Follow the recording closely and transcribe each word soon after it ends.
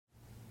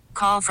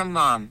Call from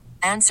mom.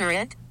 Answer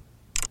it.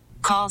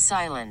 Call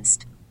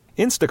silenced.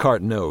 Instacart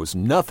knows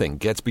nothing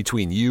gets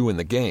between you and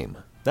the game.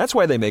 That's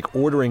why they make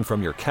ordering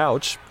from your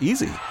couch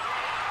easy.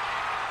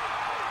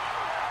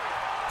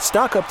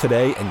 Stock up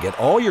today and get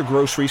all your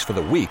groceries for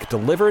the week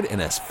delivered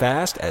in as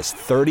fast as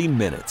 30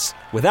 minutes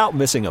without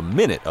missing a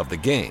minute of the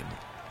game.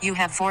 You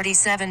have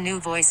 47 new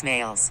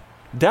voicemails.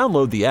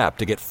 Download the app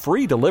to get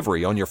free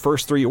delivery on your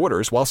first 3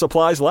 orders while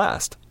supplies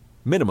last.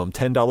 Minimum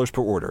 $10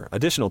 per order.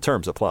 Additional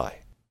terms apply.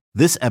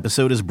 This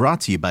episode is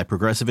brought to you by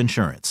Progressive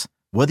Insurance.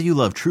 Whether you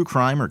love true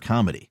crime or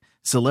comedy,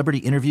 celebrity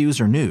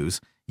interviews or news,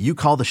 you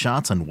call the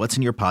shots on what's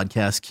in your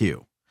podcast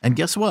queue. And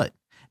guess what?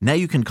 Now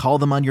you can call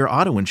them on your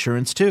auto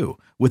insurance too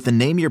with the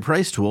Name Your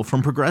Price tool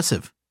from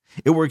Progressive.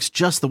 It works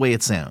just the way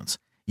it sounds.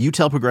 You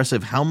tell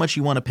Progressive how much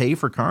you want to pay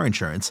for car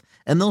insurance,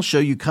 and they'll show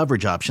you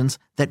coverage options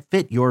that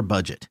fit your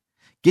budget.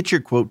 Get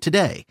your quote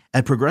today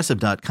at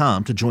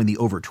Progressive.com to join the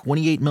over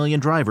 28 million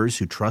drivers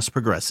who trust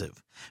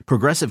Progressive.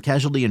 Progressive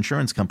Casualty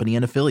Insurance Company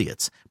and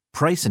Affiliates.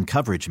 Price and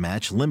coverage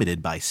match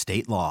limited by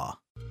state law.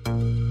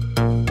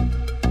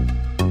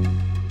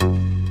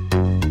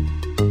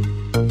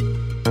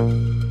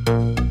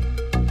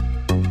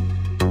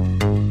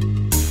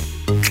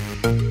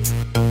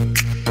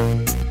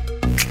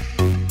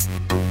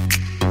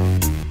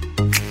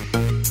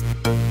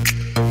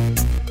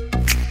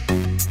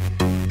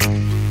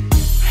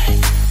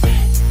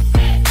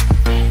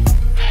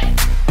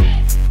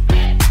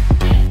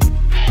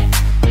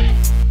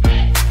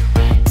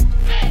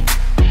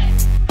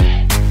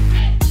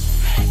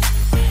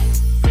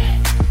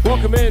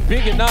 Welcome in,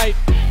 Bink at Night.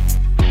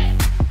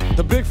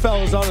 The big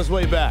fella's on his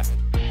way back.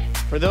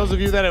 For those of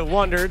you that have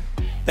wondered,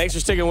 thanks for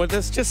sticking with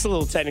us. Just a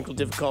little technical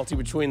difficulty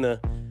between the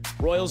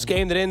Royals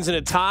game that ends in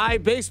a tie.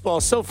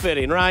 Baseball's so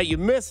fitting, right? You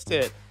missed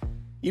it.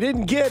 You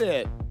didn't get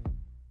it.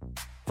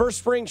 First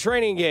spring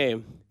training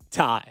game,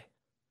 tie.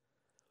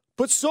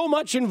 But so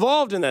much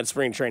involved in that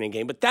spring training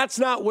game. But that's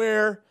not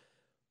where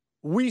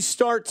we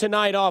start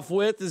tonight off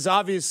with, is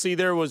obviously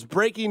there was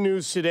breaking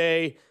news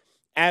today,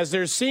 as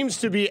there seems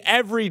to be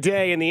every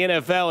day in the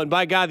NFL, and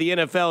by God, the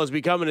NFL is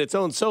becoming its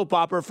own soap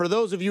opera. For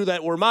those of you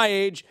that were my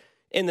age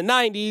in the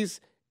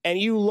 90s, and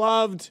you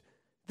loved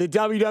the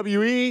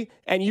WWE,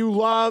 and you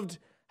loved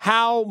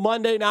how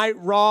Monday Night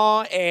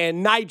Raw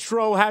and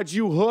Nitro had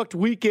you hooked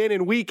week in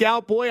and week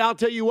out, boy, I'll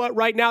tell you what,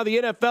 right now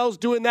the NFL's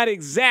doing that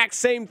exact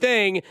same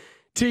thing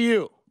to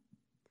you.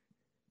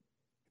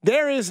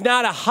 There is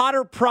not a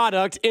hotter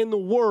product in the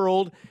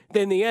world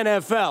than the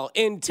NFL.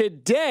 And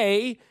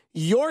today,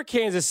 your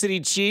Kansas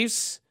City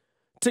Chiefs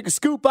took a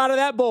scoop out of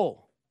that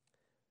bowl.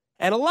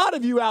 And a lot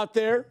of you out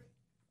there,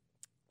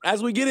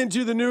 as we get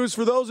into the news,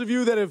 for those of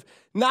you that have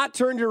not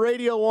turned your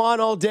radio on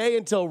all day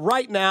until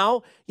right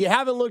now, you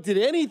haven't looked at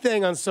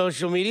anything on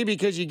social media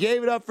because you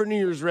gave it up for New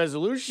Year's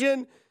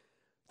resolution.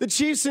 The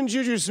Chiefs and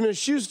Juju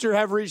Smith-Schuster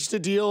have reached a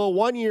deal, a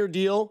one-year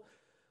deal,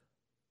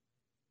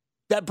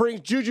 that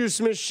brings Juju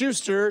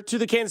Smith-Schuster to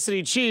the Kansas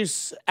City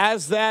Chiefs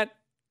as that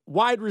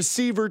wide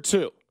receiver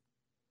too.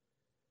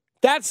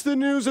 That's the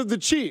news of the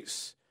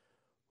Chiefs.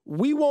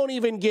 We won't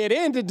even get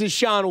into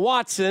Deshaun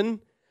Watson,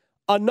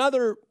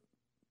 another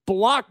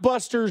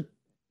blockbuster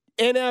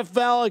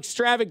NFL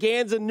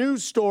extravaganza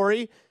news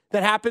story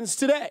that happens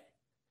today.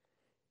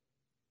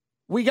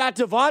 We got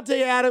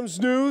Devontae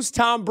Adams news,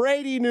 Tom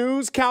Brady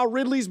news, Cal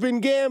Ridley's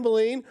been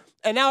gambling,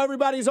 and now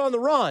everybody's on the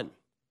run.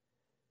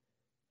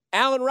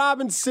 Allen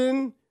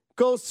Robinson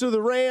goes to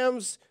the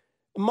Rams,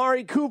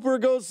 Amari Cooper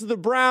goes to the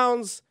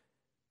Browns,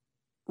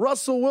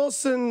 Russell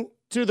Wilson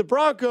to the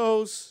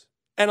Broncos,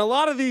 and a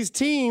lot of these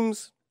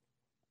teams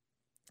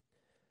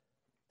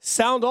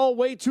sound all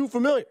way too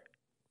familiar.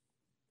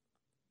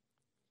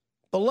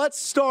 But let's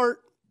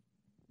start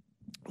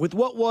with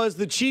what was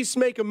the Chiefs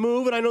make a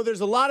move, and I know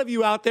there's a lot of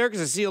you out there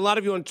because I see a lot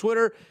of you on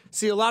Twitter,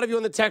 see a lot of you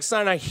on the text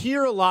line, I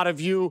hear a lot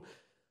of you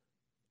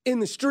in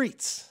the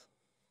streets.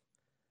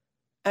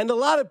 And a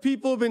lot of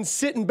people have been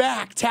sitting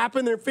back,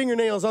 tapping their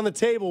fingernails on the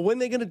table. When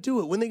are they going to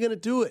do it? When are they going to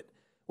do it?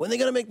 When are they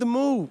going to make the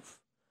move?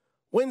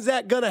 When's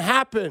that going to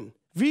happen?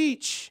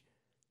 Veach,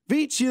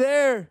 you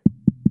there?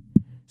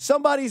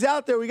 Somebody's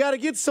out there. We got to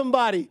get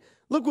somebody.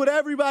 Look what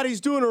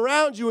everybody's doing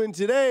around you. And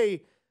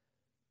today,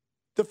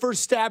 the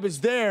first stab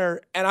is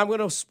there. And I'm going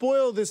to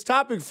spoil this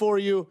topic for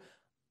you.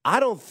 I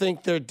don't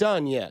think they're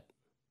done yet.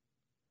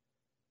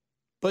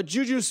 But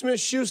Juju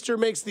Smith-Schuster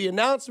makes the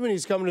announcement.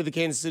 He's coming to the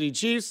Kansas City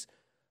Chiefs.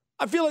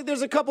 I feel like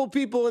there's a couple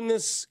people in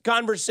this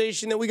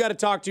conversation that we got to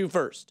talk to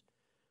first.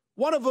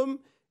 One of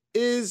them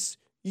is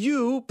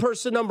you,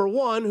 person number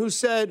one, who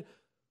said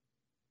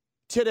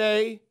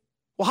today,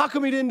 well, how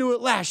come he didn't do it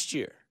last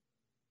year?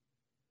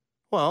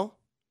 Well,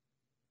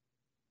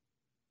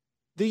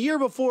 the year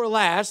before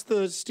last,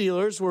 the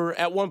Steelers were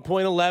at one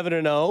point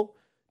 11-0.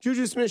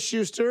 Juju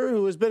Smith-Schuster,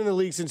 who has been in the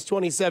league since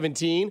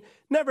 2017,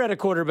 never had a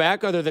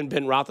quarterback other than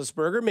Ben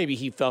Roethlisberger. Maybe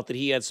he felt that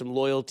he had some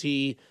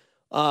loyalty,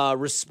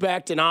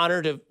 respect, and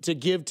honor to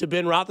give to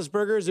Ben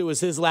Roethlisberger as it was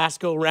his last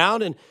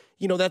go-round. And,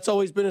 you know, that's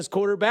always been his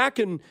quarterback.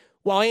 And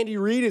while Andy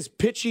Reid is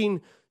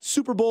pitching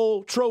Super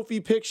Bowl trophy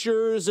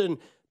pictures and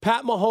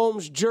Pat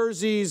Mahomes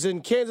jerseys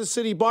and Kansas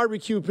City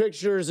barbecue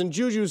pictures, and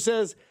Juju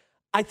says,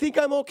 I think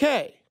I'm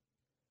okay.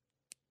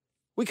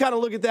 We kind of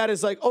look at that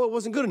as like, oh, it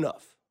wasn't good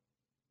enough.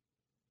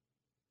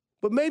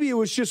 But maybe it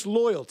was just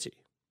loyalty.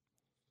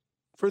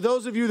 For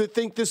those of you that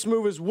think this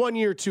move is 1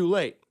 year too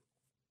late,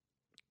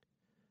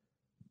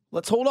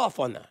 let's hold off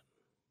on that.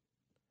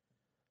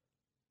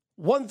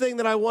 One thing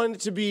that I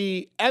wanted to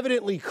be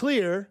evidently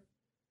clear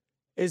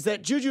is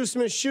that Juju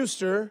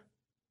Smith-Schuster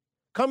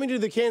coming to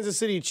the Kansas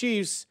City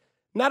Chiefs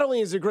not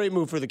only is a great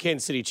move for the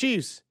Kansas City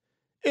Chiefs,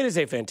 it is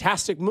a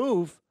fantastic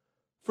move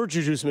for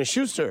Juju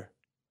Smith-Schuster.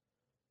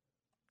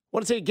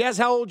 Want to take a guess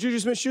how old Juju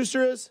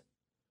Smith-Schuster is?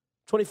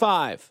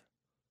 25.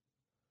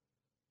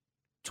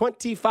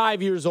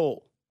 25 years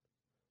old.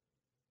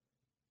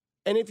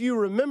 And if you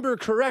remember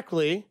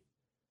correctly,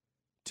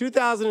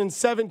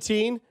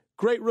 2017,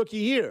 great rookie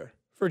year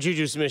for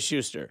Juju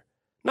Smith-Schuster.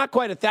 Not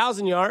quite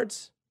 1,000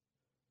 yards,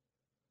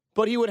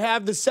 but he would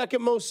have the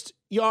second most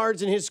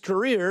yards in his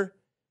career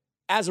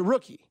as a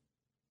rookie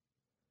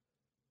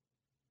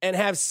and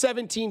have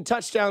 17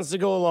 touchdowns to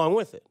go along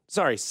with it.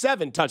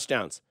 7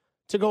 touchdowns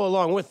to go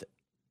along with it.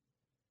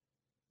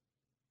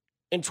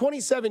 In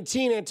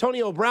 2017,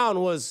 Antonio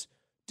Brown was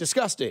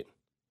disgusting.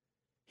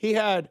 He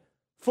had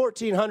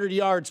 1,400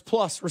 yards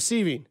plus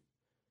receiving,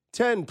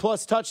 10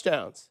 plus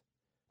touchdowns.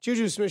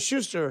 Juju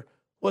Smith-Schuster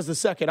was the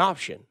second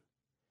option.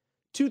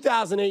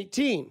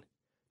 2018,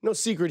 no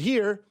secret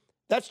here,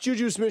 that's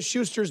Juju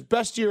Smith-Schuster's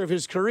best year of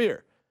his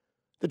career.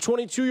 The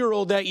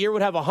 22-year-old that year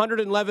would have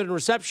 111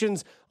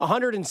 receptions,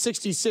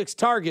 166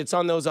 targets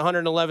on those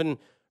 111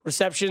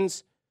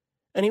 receptions,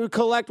 and he would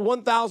collect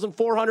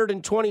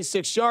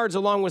 1,426 yards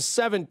along with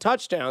 7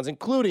 touchdowns,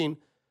 including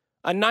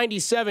a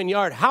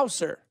 97-yard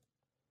houser.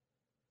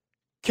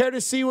 Care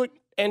to see what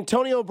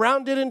Antonio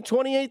Brown did in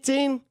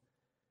 2018?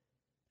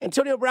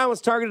 Antonio Brown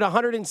was targeted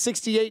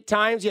 168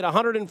 times. He had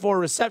 104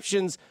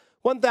 receptions,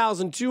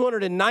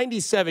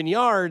 1,297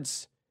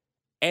 yards,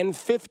 and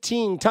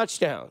 15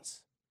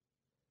 touchdowns.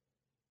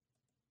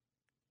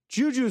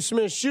 Juju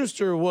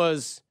Smith-Schuster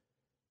was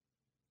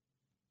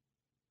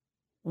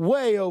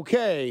way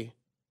okay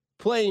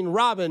playing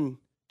Robin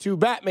to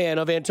Batman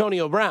of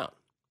Antonio Brown.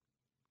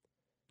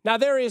 Now,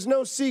 there is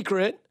no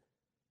secret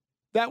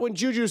that when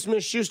Juju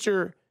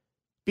Smith-Schuster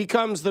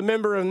becomes the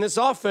member in this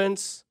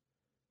offense,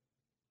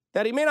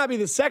 that he may not be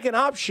the second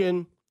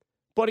option,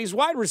 but he's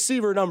wide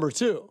receiver number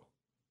 2.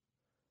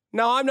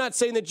 Now, I'm not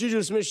saying that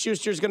Juju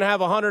Smith-Schuster is going to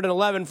have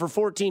 111 for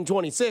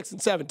 1,426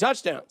 and 7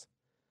 touchdowns.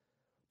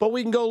 But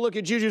we can go look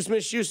at Juju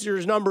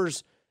Smith-Schuster's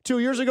numbers 2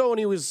 years ago when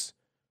he was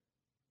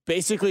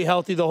basically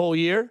healthy the whole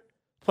year,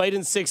 played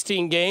in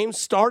 16 games,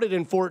 started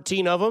in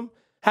 14 of them,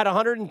 had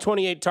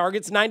 128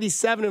 targets,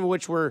 97 of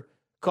which were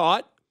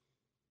caught,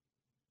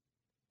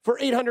 for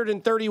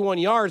 831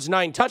 yards,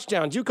 9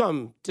 touchdowns. You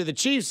come to the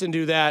Chiefs and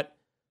do that,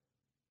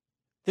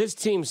 this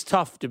team's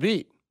tough to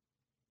beat.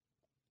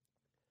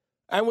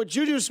 And with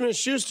Juju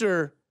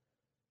Smith-Schuster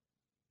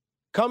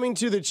coming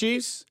to the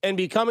Chiefs and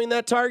becoming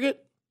that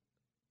target,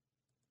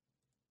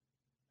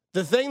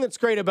 the thing that's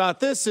great about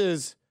this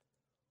is,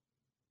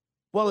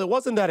 well, it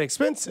wasn't that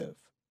expensive,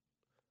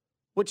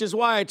 which is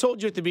why I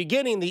told you at the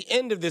beginning, the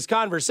end of this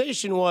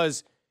conversation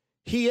was,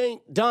 he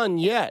ain't done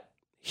yet.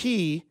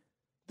 He,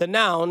 the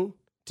noun,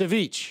 to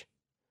Veach.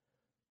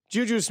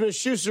 Juju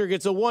Smith-Schuster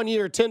gets a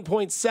 1-year,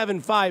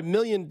 $10.75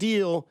 million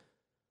deal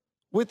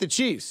with the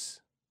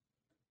Chiefs,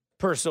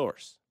 per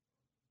source.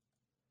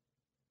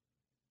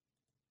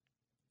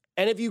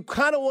 And if you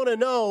kind of want to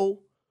know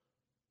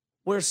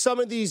where some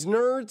of these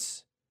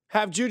nerds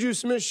have Juju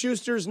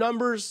Smith-Schuster's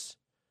numbers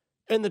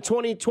in the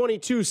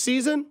 2022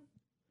 season,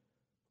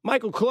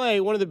 Michael Clay,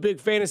 one of the big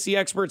fantasy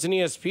experts in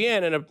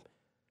ESPN and a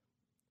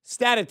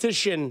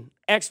statistician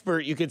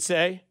expert, you could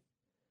say,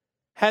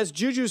 has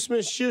Juju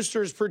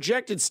Smith-Schuster's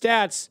projected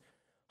stats: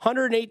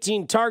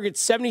 118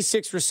 targets,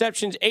 76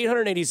 receptions,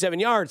 887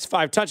 yards,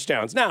 5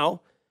 touchdowns.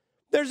 Now,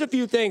 there's a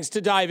few things to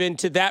dive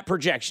into that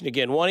projection.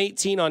 Again,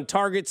 118 on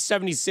targets,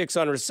 76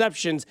 on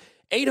receptions,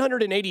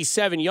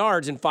 887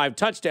 yards, and 5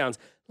 touchdowns.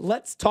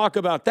 Let's talk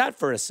about that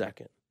for a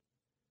second.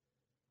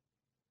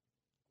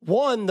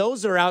 One,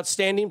 those are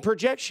outstanding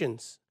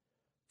projections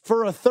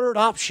for a third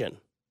option.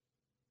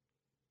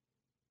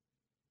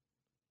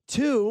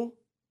 2,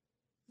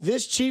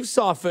 this Chiefs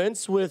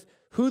offense with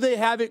who they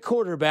have at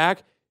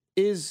quarterback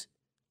is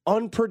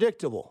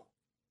unpredictable.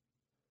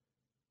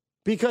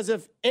 Because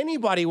if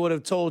anybody would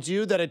have told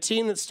you that a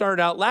team that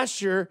started out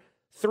last year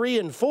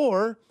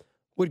 3-4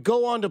 would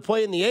go on to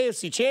play in the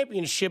AFC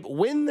Championship,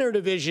 win their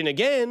division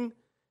again,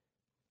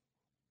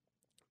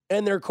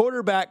 and their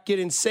quarterback get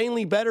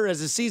insanely better as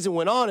the season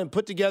went on and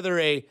put together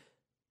a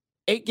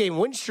 8-game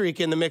win streak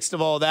in the mix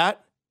of all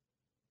that,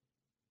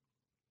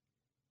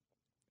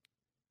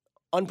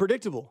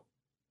 unpredictable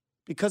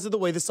because of the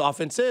way this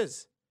offense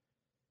is.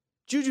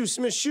 Juju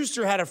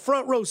Smith-Schuster had a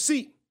front row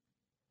seat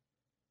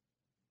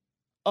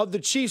of the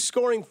Chiefs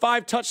scoring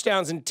 5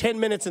 touchdowns in 10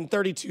 minutes and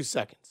 32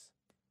 seconds.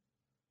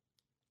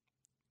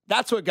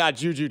 That's what got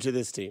Juju to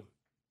this team.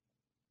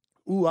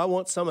 Ooh, I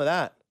want some of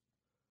that.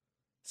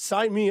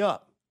 Sign me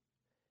up.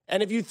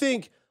 And if you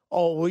think,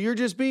 oh, well, you're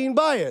just being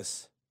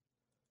biased,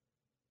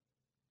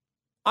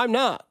 I'm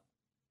not.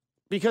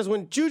 Because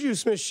when Juju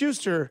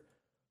Smith-Schuster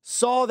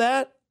saw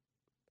that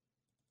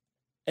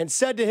and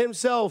said to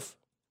himself,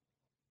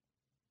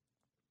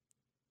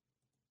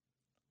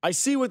 I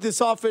see what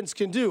this offense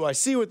can do. I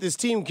see what this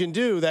team can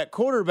do. That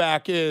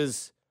quarterback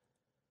is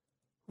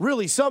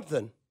really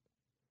something.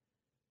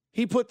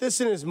 He put this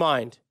in his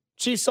mind.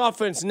 Chiefs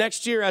offense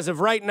next year, as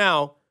of right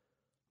now,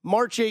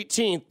 March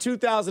 18th,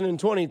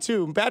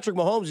 2022. Patrick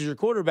Mahomes is your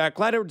quarterback.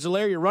 Clyde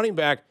Edwards-Helaire, your running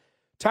back.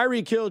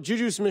 Tyreek Hill,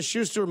 Juju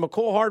Smith-Schuster,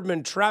 McCole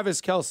Hardman,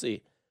 Travis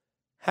Kelce.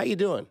 How you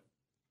doing?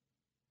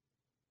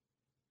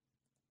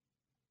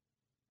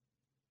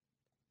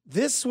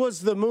 This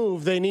was the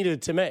move they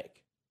needed to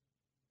make.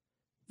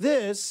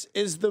 This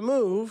is the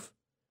move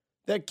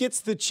that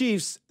gets the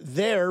Chiefs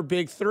their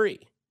big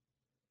three.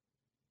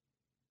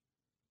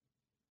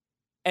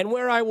 And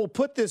where I will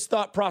put this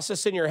thought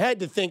process in your head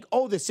to think,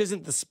 oh, this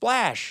isn't the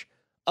splash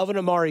of an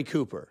Amari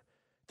Cooper.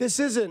 This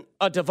isn't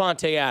a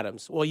Devontae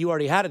Adams. Well, you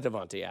already had a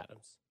Devontae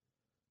Adams.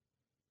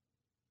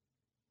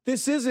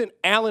 This isn't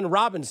Allen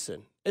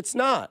Robinson. It's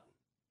not.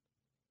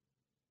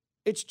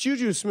 It's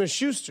Juju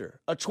Smith-Schuster,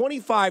 a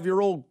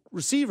 25-year-old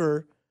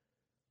receiver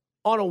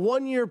on a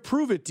one-year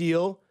prove-it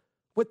deal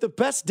with the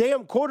best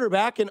damn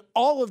quarterback in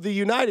all of the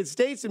United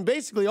States and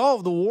basically all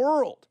of the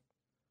world.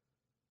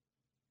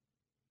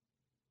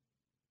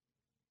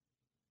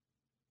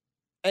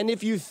 And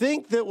if you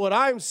think that what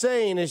I'm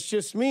saying is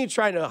just me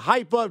trying to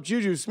hype up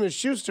Juju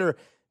Smith-Schuster,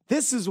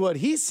 this is what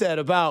he said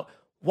about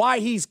why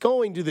he's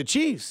going to the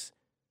Chiefs.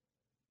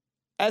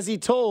 As he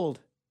told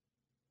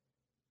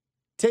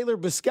Taylor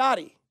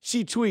Biscotti,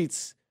 she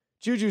tweets,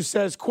 Juju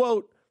says,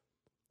 quote,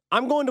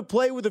 I'm going to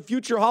play with a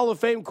future Hall of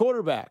Fame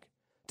quarterback,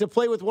 to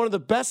play with one of the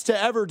best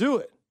to ever do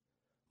it.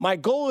 My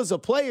goal as a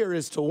player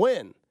is to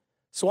win.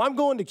 So I'm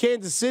going to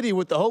Kansas City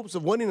with the hopes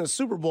of winning a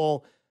Super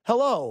Bowl.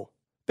 Hello.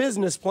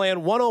 Business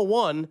plan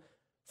 101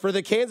 for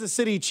the Kansas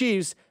City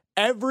Chiefs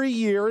every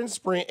year in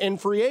spring in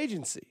free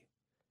agency.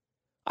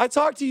 I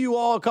talked to you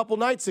all a couple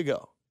nights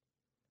ago,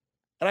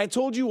 and I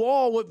told you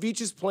all what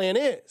Veach's plan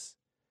is.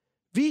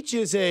 Veach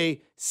is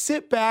a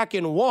sit back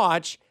and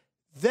watch,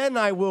 then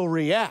I will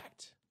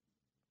react.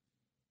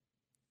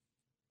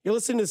 You're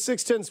listening to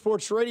 610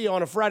 Sports Radio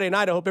on a Friday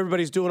night. I hope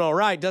everybody's doing all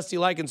right. Dusty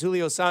Likens,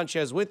 Julio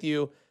Sanchez with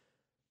you.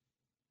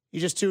 You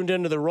just tuned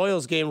into the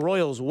Royals game.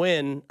 Royals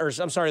win,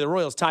 the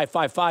Royals tie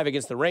 5-5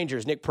 against the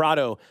Rangers. Nick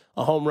Pratto,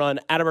 a home run.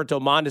 Adalberto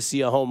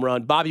Mondesi, a home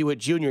run. Bobby Witt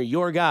Jr.,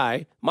 your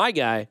guy, my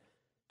guy,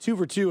 2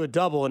 for 2, a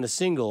double and a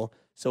single.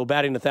 So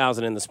batting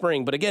 1,000 in the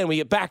spring. But again, we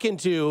get back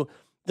into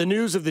the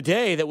news of the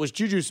day that was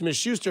Juju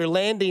Smith-Schuster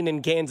landing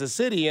in Kansas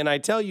City. And I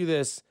tell you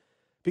this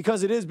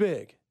because it is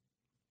big.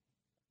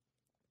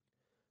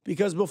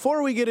 Because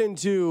before we get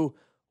into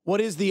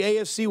what is the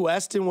AFC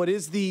West and what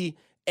is the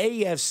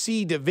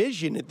AFC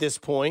division at this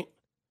point,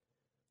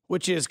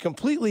 which is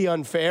completely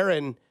unfair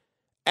and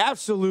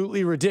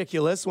absolutely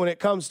ridiculous when it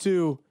comes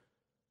to,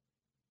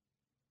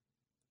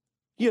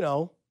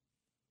 the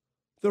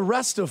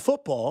rest of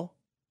football.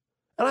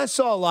 And I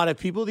saw a lot of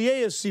people, the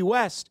AFC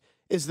West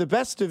is the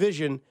best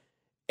division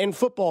in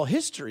football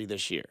history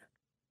this year.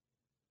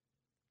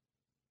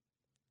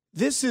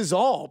 This is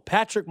all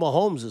Patrick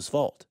Mahomes'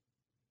 fault.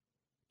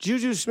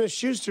 Juju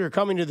Smith-Schuster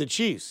coming to the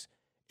Chiefs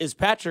is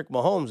Patrick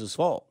Mahomes'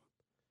 fault.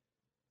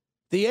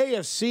 The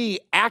AFC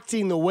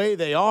acting the way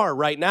they are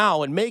right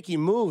now and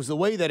making moves the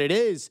way that it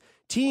is,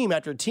 team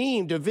after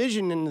team,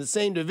 division in the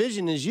same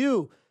division as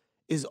you,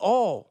 is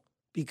all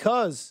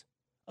because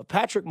of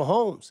Patrick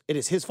Mahomes. It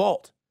is his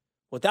fault,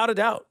 without a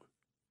doubt.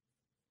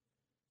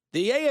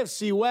 The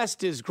AFC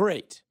West is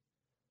great,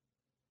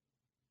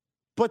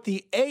 but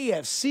the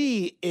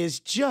AFC is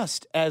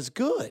just as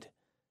good.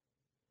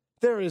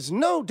 There is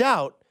no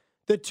doubt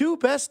the two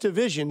best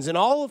divisions in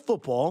all of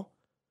football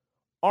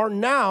are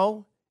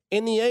now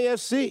in the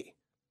AFC.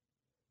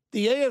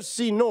 The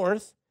AFC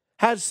North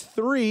has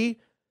 3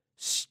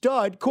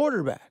 stud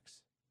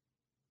quarterbacks.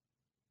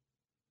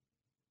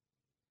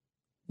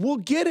 We'll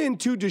get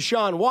into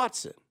Deshaun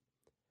Watson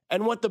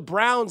and what the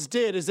Browns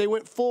did is they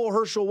went full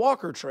Herschel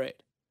Walker trade.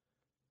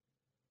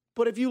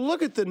 But if you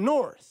look at the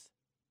North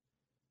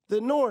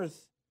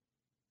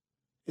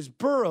is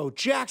Burrow,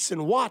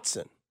 Jackson,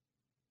 Watson,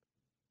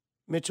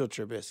 Mitchell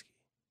Trubisky.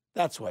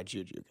 That's why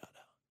Juju got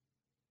out.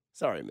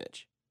 Sorry,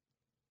 Mitch.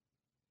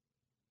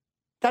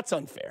 That's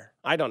unfair.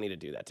 I don't need to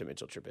do that to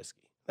Mitchell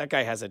Trubisky. That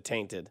guy has a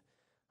tainted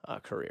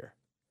career.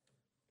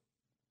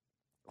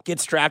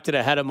 Gets drafted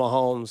ahead of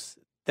Mahomes,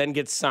 then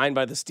gets signed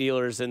by the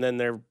Steelers, and then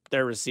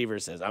their receiver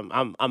says,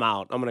 I'm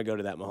out. I'm going to go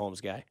to that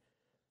Mahomes guy.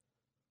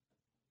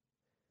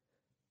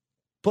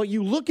 But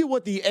you look at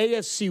what the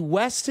AFC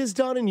West has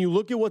done, and you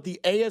look at what the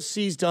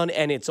AFC's done,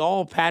 and it's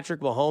all Patrick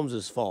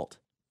Mahomes' fault.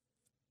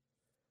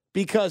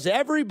 Because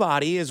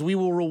everybody, as we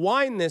will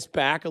rewind this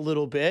back a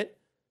little bit,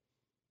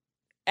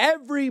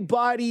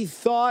 everybody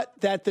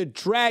thought that the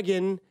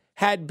Dragon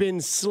had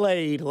been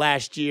slayed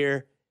last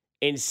year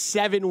in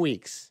 7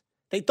 weeks.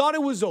 They thought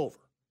it was over.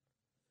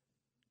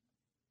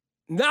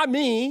 Not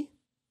me,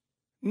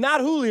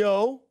 not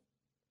Julio,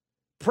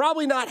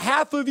 probably not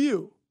half of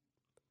you.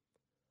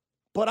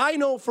 But I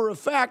know for a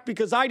fact,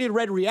 because I did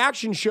Red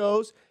Reaction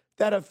shows,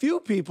 that a few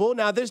people,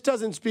 now this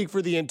doesn't speak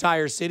for the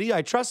entire city.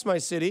 I trust my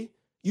city.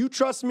 You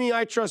trust me,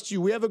 I trust you.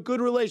 We have a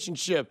good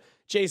relationship.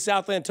 Jay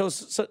Southland,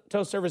 Toast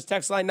Service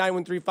text line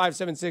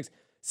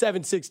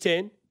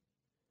 913-576-7610.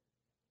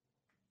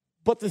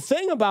 But the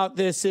thing about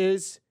this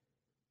is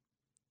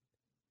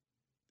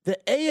the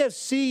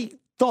AFC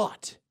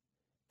thought,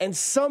 and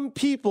some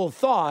people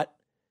thought,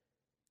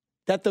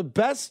 that the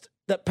best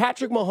that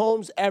Patrick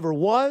Mahomes ever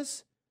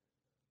was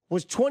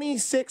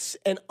 26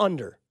 and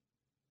under.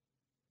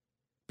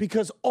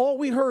 Because all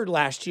we heard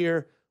last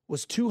year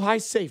was too high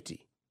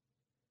safety.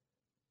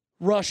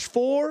 Rush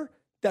 4,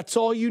 that's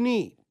all you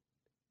need.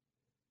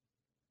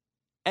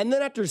 And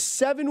then after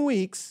 7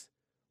 weeks,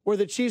 where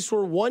the Chiefs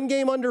were one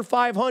game under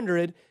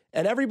 500,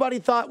 and everybody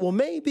thought, well,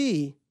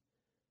 maybe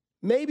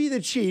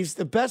the Chiefs,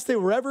 the best they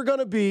were ever going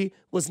to be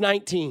was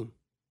 19.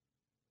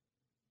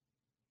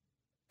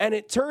 And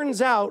it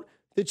turns out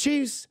the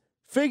Chiefs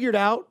figured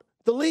out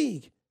the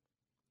league.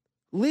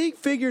 League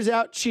figures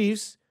out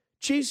Chiefs.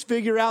 Chiefs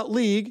figure out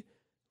league.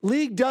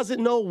 League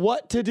doesn't know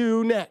what to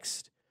do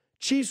next.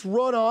 Chiefs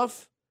run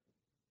off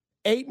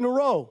 8 in a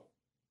row.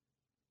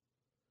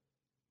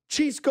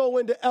 Chiefs go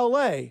into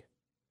LA.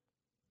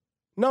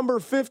 Number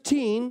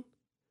 15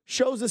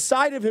 shows a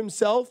side of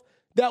himself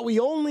that we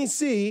only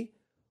see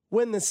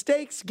when the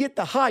stakes get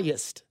the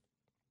highest.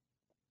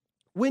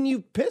 When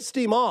you've pissed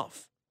him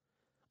off.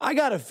 I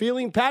got a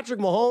feeling Patrick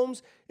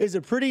Mahomes is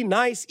a pretty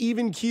nice,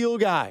 even keel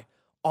guy.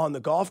 On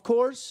the golf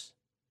course,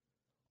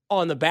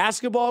 on the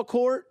basketball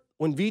court,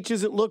 when Veach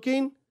isn't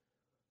looking,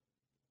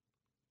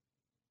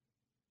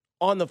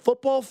 on the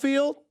football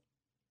field.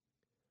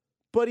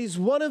 But he's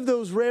one of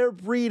those rare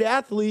breed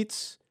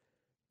athletes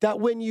that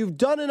when you've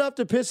done enough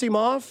to piss him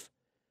off,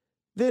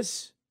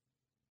 this,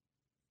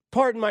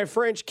 pardon my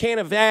French, can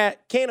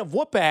of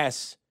whoop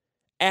ass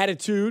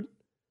attitude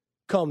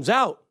comes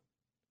out.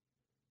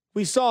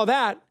 We saw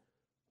that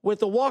with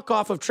the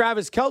walk-off of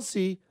Travis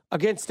Kelce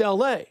against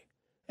LA.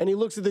 And he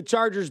looks at the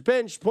Chargers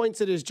bench, points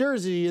at his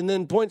jersey, and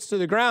then points to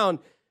the ground,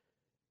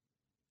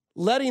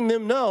 letting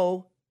them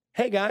know,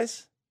 hey,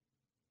 guys,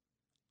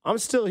 I'm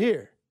still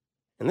here.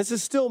 And this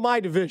is still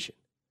my division.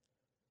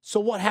 So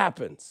what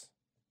happens?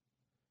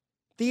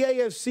 The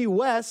AFC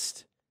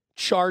West,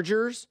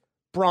 Chargers,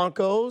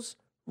 Broncos,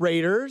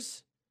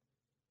 Raiders,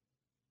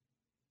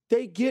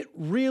 they get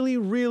really,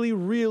 really,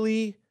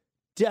 really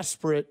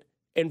desperate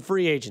in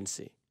free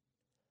agency.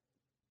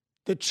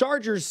 The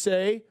Chargers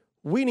say,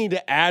 we need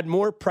to add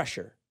more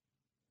pressure.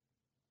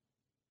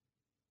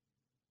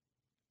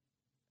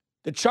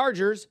 The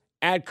Chargers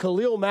add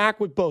Khalil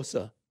Mack with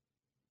Bosa.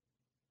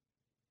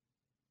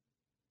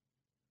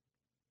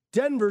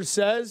 Denver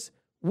says,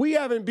 we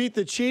haven't beat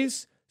the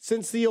Chiefs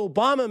since the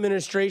Obama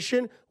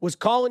administration was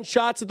calling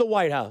shots at the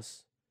White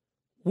House.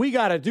 We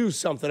got to do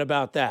something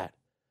about that.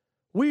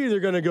 We're either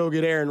going to go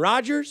get Aaron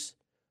Rodgers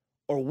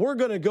or we're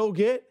going to go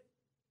get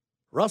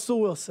Russell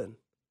Wilson.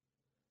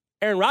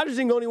 Aaron Rodgers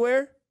didn't go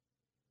anywhere.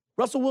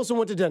 Russell Wilson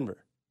went to Denver.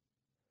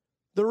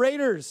 The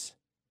Raiders,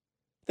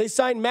 they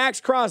signed Max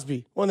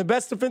Crosby, one of the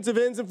best defensive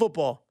ends in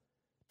football,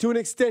 to an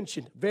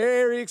extension,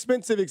 very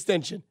expensive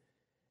extension.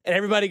 And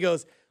everybody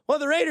goes, well,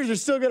 the Raiders are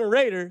still going to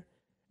Raider.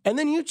 And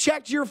then you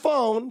checked your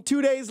phone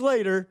 2 days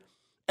later,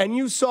 and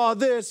you saw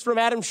this from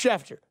Adam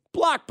Schefter.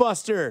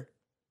 Blockbuster.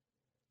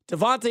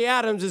 Devontae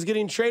Adams is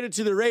getting traded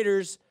to the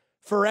Raiders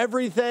for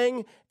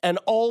everything and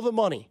all the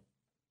money.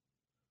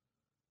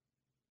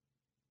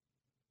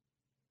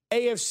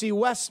 AFC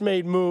West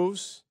made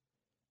moves,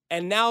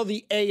 and now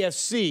the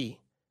AFC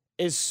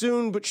is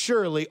soon but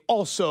surely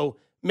also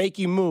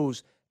making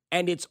moves,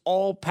 and it's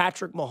all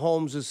Patrick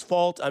Mahomes'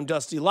 fault. I'm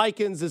Dusty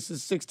Likens. This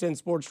is 610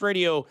 Sports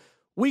Radio.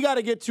 We got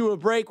to get to a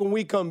break. When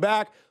we come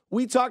back,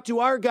 we talk to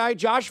our guy,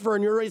 Josh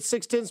Vernier,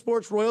 610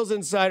 Sports Royals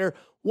Insider,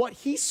 what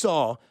he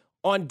saw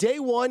on day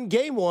one,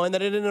 game one,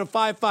 that ended in a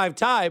 5-5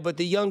 tie, but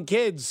the young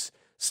kids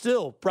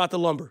still brought the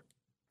lumber.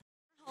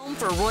 Home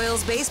for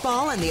Royals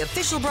baseball and the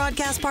official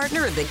broadcast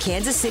partner of the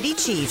Kansas City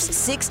Chiefs,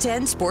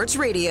 610 Sports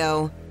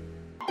Radio.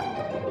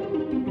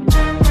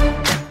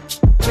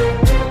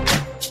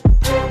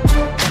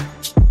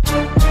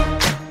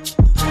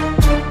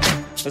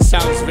 This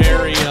sounds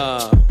very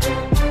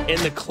in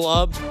the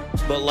club,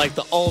 but like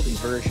the Aldi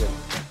version,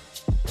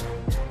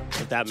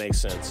 if that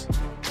makes sense.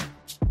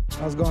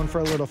 I was going for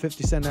a little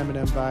 50 Cent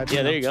Eminem vibe.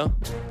 Yeah, there you go.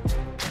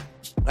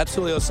 That's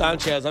Julio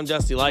Sanchez. I'm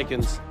Dusty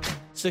Likens.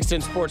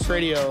 610 Sports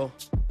Radio.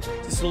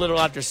 Just a little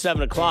after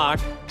 7 o'clock.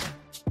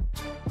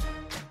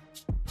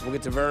 We'll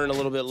get to Vern a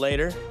little bit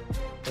later,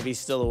 if he's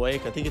still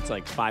awake. I think it's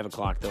like 5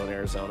 o'clock, though, in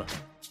Arizona.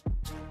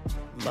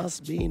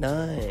 Must be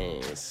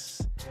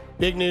nice.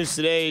 Big news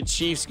today.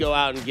 Chiefs go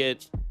out and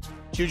get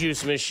Juju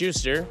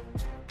Smith-Schuster.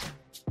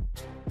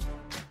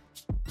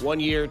 1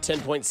 year,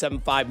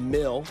 $10.75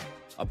 million.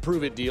 A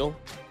prove-it deal.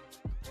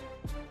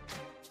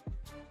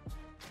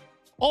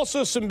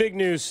 Also, some big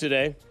news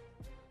today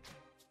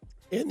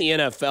in the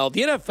NFL.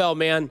 The NFL,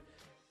 man,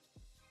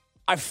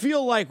 I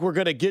feel like we're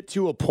going to get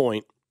to a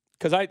point,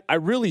 because I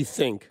really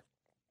think,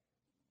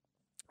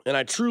 and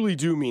I truly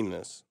do mean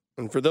this,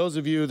 and for those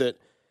of you that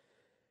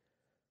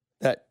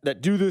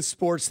do this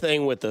sports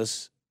thing with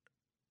us,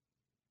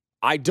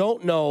 I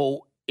don't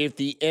know if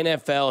the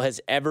NFL has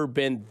ever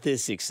been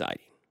this exciting.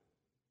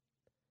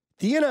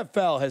 The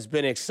NFL has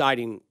been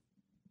exciting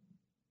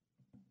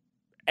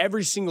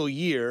every single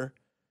year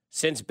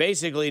since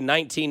basically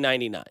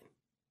 1999,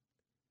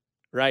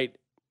 right?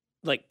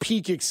 Like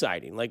peak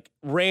exciting, like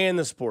ran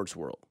the sports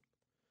world.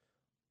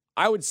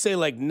 I would say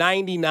like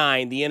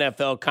 99, the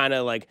NFL kind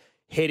of like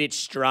hit its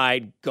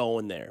stride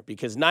going there,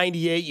 because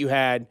 98 you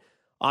had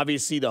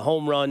obviously the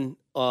home run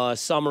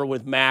summer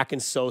with Mack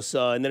and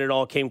Sosa, and then it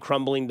all came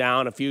crumbling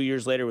down a few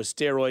years later with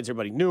steroids.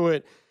 Everybody knew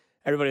it.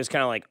 Everybody was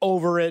kind of like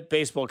over it.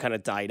 Baseball kind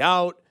of died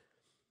out.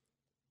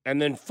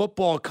 And then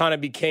football kind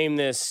of became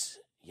this,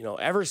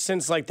 ever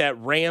since like that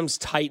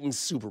Rams-Titans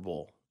Super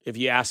Bowl, if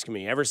you ask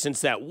me, ever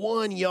since that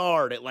 1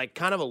 yard, it like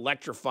kind of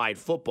electrified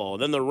football.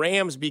 Then the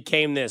Rams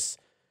became this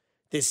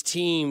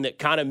team that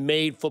kind of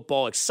made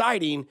football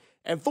exciting.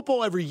 And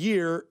football every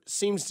year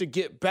seems to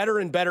get better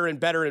and better and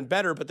better and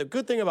better. But the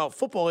good thing about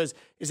football is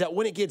that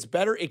when it gets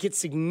better, it gets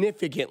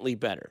significantly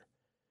better.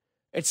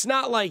 It's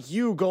not like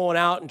you going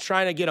out and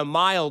trying to get a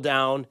mile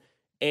down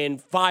in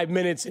 5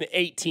 minutes and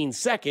 18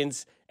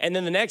 seconds. And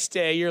then the next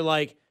day you're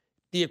like,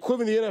 the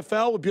equivalent of the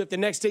NFL would be like the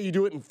next day you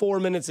do it in 4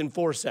 minutes and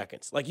 4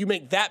 seconds. Like you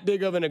make that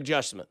big of an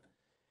adjustment.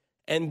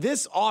 And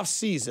this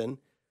offseason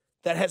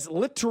that has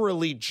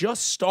literally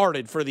just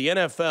started for the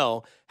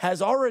NFL has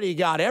already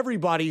got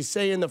everybody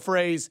saying the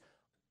phrase,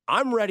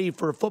 I'm ready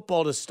for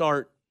football to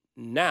start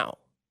now.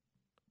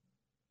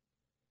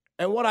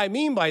 And what I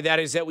mean by that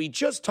is that we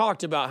just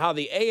talked about how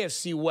the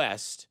AFC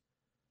West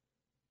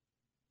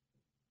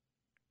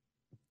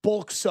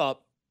bulks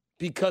up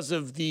because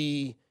of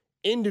the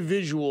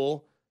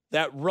individual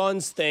that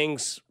runs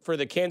things for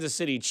the Kansas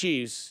City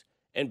Chiefs,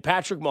 and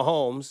Patrick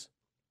Mahomes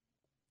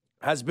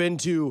has been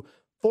to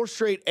 4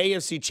 straight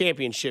AFC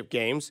championship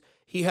games.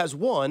 He has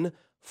won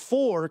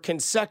 4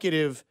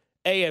 consecutive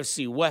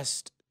AFC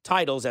West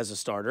titles as a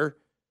starter,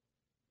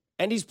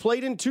 and he's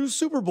played in 2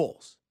 Super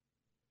Bowls.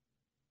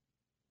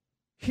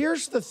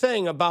 Here's the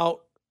thing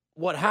about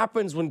what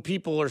happens when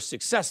people are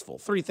successful.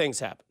 3 things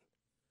happen.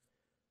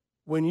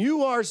 When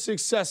you are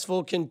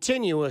successful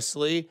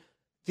continuously,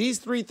 these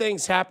 3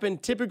 things happen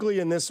typically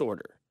in this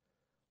order.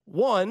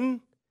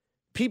 1,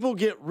 people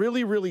get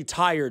really, really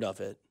tired of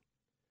it.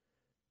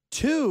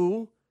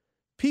 2,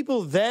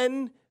 people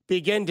then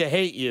begin to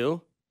hate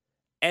you.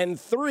 And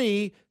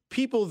 3,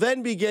 people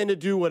then begin to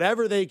do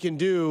whatever they can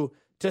do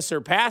to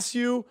surpass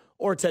you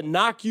or to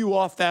knock you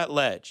off that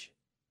ledge.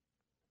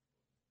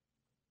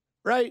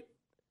 Right?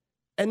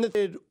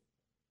 And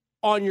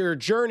on your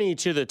journey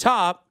to the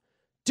top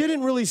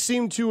didn't really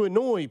seem to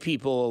annoy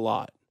people a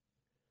lot.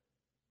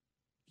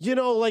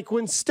 Like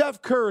when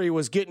Steph Curry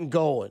was getting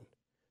going,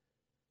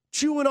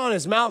 chewing on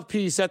his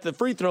mouthpiece at the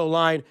free throw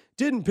line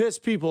didn't piss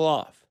people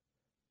off.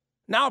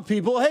 Now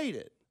people hate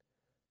it.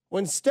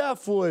 When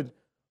Steph would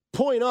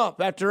point up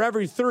after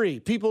every 3,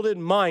 people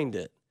didn't mind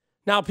it.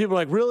 Now people are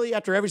like, really?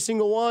 After every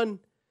single one?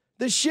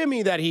 The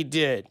shimmy that he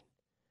did,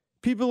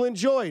 people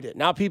enjoyed it.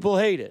 Now people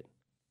hate it.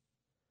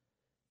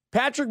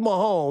 Patrick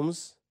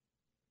Mahomes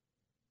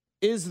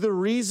is the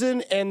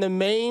reason and the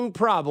main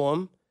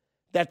problem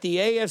that the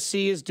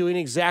AFC is doing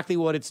exactly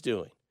what it's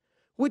doing,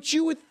 which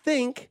you would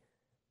think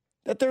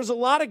that there's a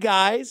lot of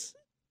guys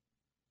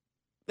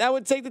that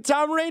would take the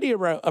Tom Brady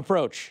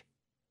approach.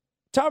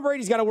 Tom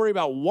Brady's got to worry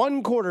about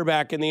 1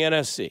 quarterback in the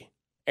NFC,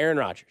 Aaron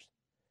Rodgers,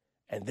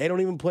 and they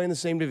don't even play in the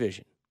same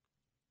division.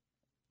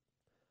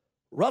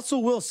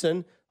 Russell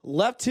Wilson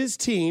left his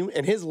team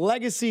and his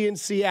legacy in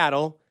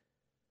Seattle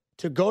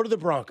to go to the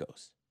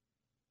Broncos.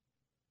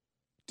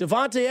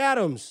 Devontae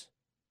Adams,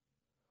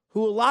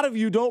 who a lot of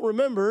you don't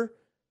remember,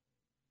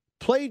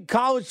 played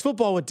college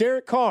football with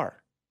Derek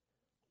Carr,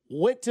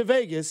 went to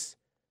Vegas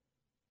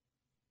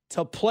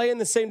to play in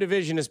the same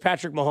division as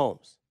Patrick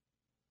Mahomes.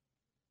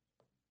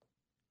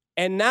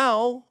 And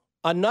now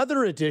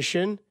another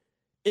addition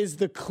is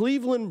the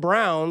Cleveland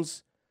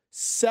Browns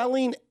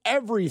selling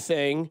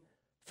everything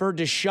for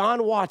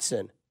Deshaun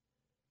Watson.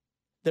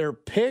 Their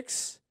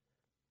picks,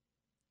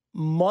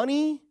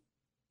 money,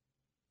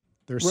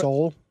 their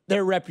soul,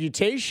 their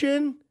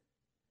reputation.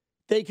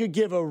 They could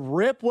give a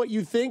rip what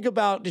you think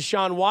about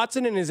Deshaun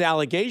Watson and his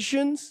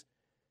allegations.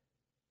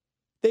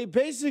 They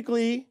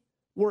basically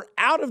were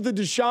out of the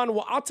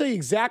Deshaun. I'll tell you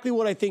exactly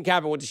what I think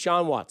happened with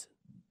Deshaun Watson.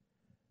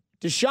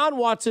 Deshaun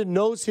Watson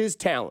knows his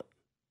talent,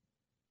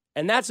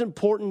 and that's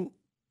important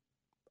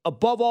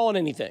above all and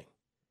anything.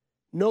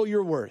 Know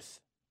your worth.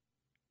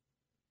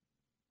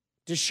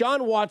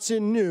 Deshaun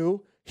Watson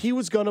knew he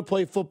was going to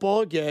play football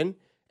again,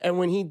 and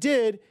when he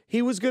did,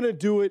 he was going to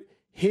do it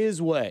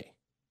his way.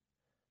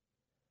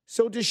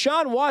 So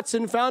Deshaun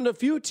Watson found a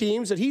few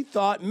teams that he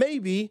thought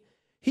maybe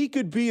he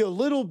could be a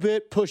little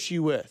bit pushy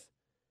with.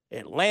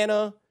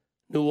 Atlanta,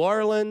 New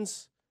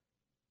Orleans,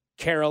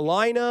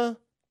 Carolina,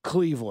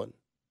 Cleveland.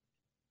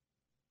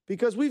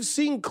 because we've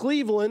seen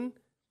Cleveland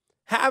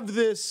have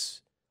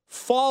this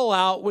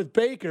fallout with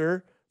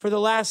Baker for the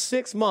last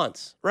 6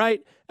 months,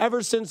 right?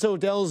 Ever since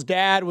Odell's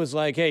dad was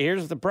like, hey,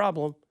 here's the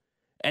problem.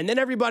 And then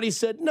everybody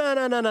said, no.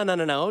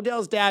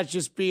 Odell's dad's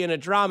just being a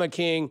drama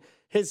king.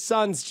 His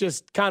son's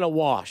just kind of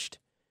washed.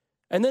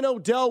 And then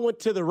Odell went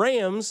to the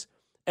Rams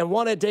and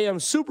won a damn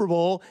Super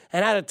Bowl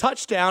and had a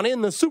touchdown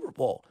in the Super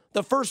Bowl.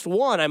 The first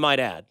one, I might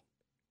add.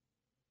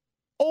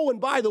 Oh,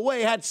 and by the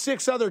way, had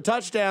 6 other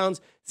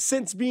touchdowns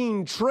since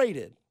being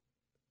traded.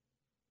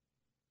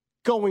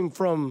 Going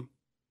from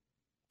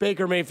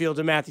Baker Mayfield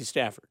to Matthew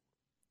Stafford.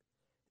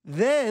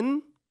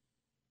 Then,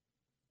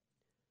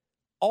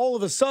 all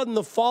of a sudden,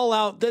 the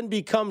fallout then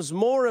becomes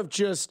more of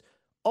just,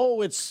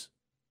 oh, it's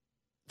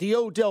the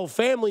Odell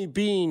family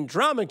being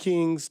drama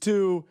kings,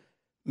 to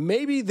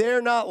maybe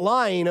they're not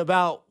lying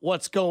about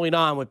what's going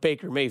on with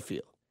Baker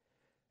Mayfield.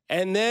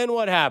 And then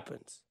what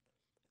happens?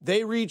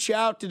 They reach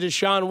out to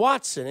Deshaun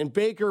Watson, and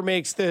Baker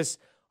makes this,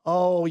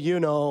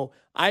 oh,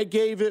 I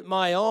gave it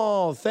my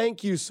all.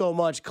 Thank you so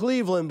much,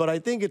 Cleveland, but I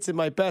think it's in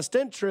my best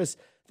interest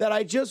that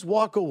I just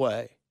walk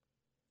away.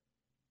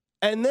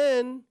 And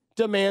then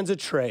demands a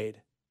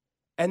trade.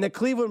 And the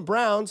Cleveland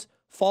Browns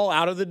fall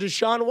out of the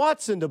Deshaun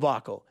Watson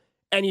debacle.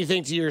 And you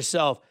think to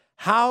yourself,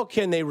 how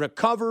can they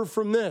recover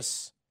from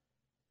this?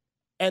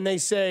 And they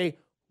say,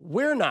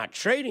 we're not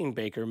trading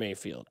Baker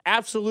Mayfield.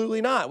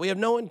 Absolutely not. We have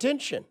no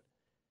intention.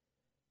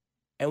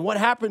 And what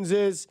happens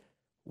is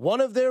one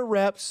of their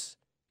reps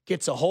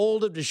gets a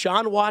hold of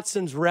Deshaun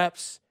Watson's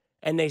reps,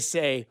 and they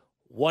say,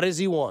 what does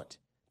he want?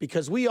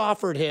 Because we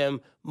offered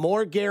him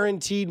more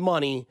guaranteed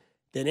money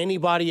than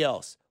anybody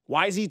else.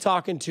 Why is he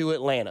talking to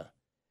Atlanta?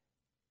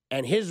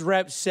 And his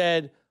reps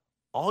said,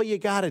 all you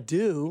got to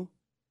do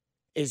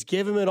is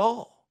give him it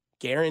all,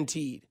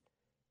 guaranteed.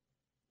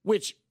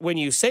 Which, when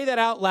you say that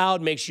out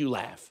loud, makes you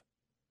laugh.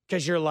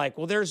 Because you're like,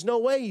 well, there's no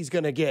way he's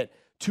going to get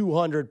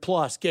 200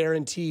 plus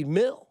guaranteed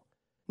mil.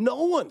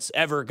 No one's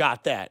ever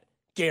got that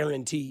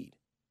guaranteed.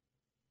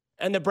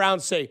 And the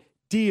Browns say,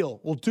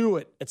 deal, we'll do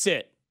it. That's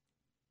it.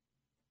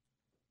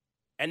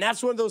 And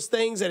that's one of those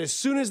things that as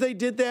soon as they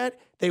did that,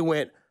 they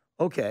went,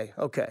 okay.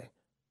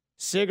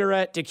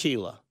 Cigarette,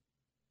 tequila.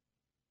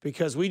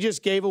 Because we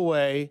just gave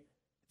away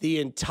the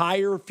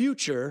entire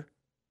future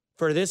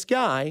for this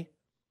guy,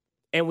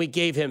 and we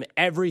gave him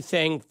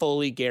everything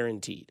fully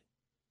guaranteed.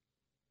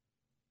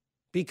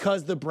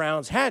 Because the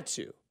Browns had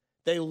to.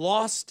 They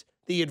lost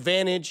the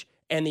advantage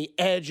and the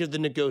edge of the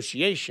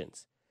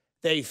negotiations.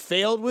 They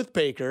failed with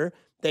Baker,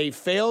 they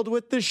failed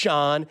with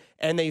Deshaun,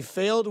 and they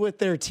failed with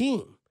their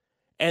team.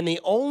 And the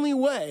only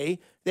way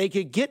they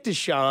could get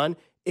Deshaun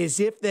is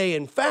if they,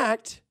 in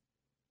fact,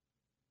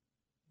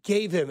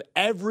 gave him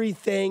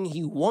everything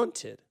he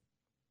wanted.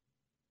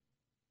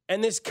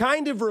 And this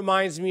kind of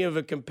reminds me of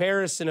a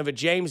comparison of a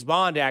James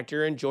Bond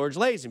actor and George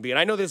Lazenby. And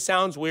I know this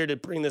sounds weird to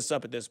bring this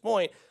up at this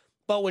point,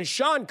 but when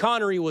Sean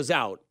Connery was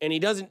out and he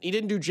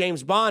didn't do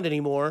James Bond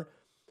anymore,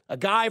 a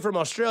guy from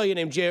Australia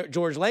named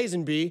George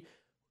Lazenby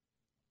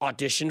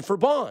auditioned for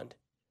Bond.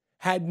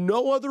 Had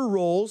no other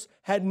roles,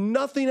 had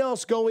nothing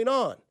else going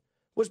on.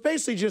 Was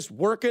basically just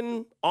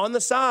working on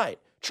the side,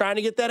 trying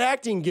to get that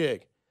acting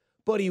gig.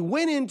 But he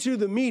went into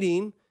the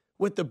meeting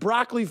with the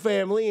Broccoli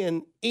family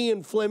and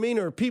Ian Fleming,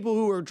 or people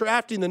who are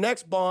drafting the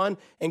next Bond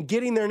and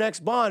getting their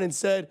next Bond, and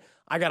said,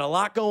 I got a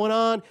lot going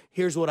on.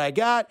 Here's what I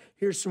got.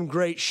 Here's some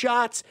great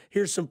shots.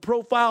 Here's some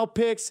profile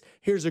pics.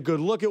 Here's a good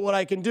look at what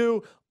I can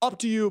do. Up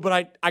to you,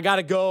 but I got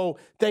to go.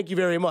 Thank you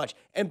very much.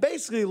 And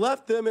basically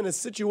left them in a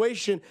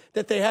situation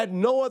that they had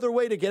no other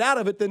way to get out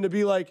of it than to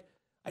be like,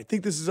 I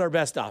think this is our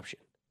best option.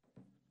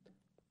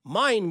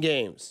 Mind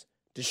games.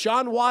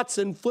 Deshaun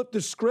Watson flipped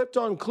the script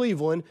on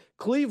Cleveland.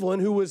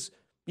 Cleveland, who was,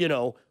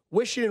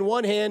 wishing in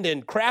one hand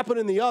and crapping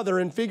in the other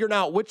and figuring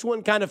out which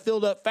one kind of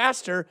filled up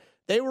faster,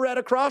 they were at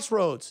a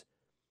crossroads.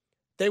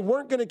 They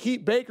weren't going to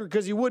keep Baker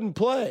because he wouldn't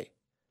play.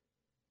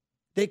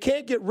 They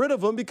can't get rid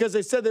of him because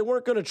they said they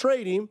weren't going to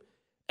trade him.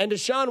 And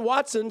Deshaun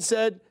Watson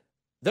said,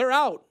 they're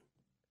out.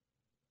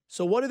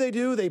 So what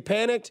do? They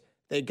panicked.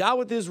 They got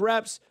with his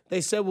reps.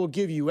 They said, we'll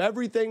give you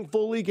everything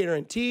fully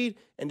guaranteed.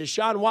 And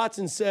Deshaun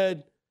Watson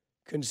said,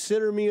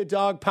 consider me a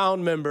dog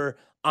pound member.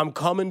 I'm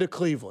coming to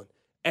Cleveland.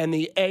 And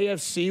the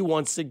AFC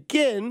once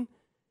again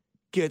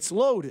gets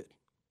loaded.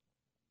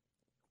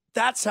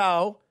 That's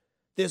how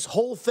this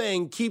whole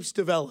thing keeps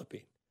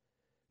developing.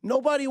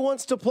 Nobody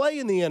wants to play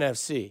in the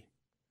NFC.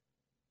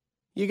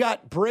 You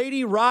got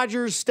Brady,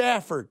 Rodgers,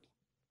 Stafford.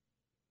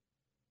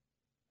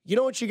 You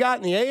know what you got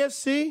in the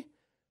AFC?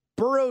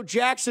 Burrow,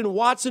 Jackson,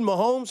 Watson,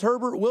 Mahomes,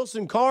 Herbert,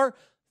 Wilson, Carr.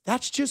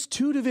 That's just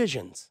 2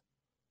 divisions.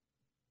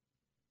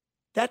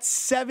 That's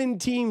 7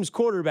 teams'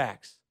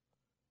 quarterbacks.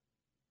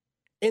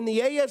 In the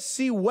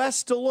AFC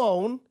West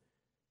alone,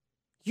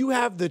 you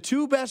have the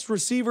 2 best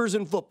receivers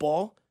in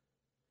football.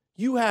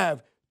 You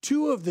have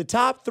 2 of the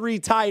top 3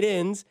 tight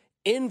ends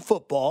in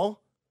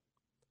football.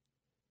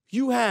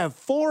 You have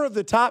 4 of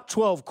the top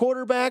 12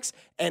 quarterbacks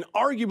and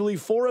arguably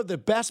 4 of the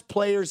best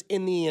players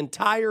in the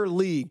entire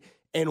league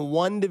in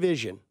one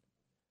division.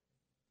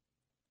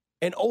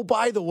 And oh,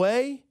 by the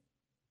way,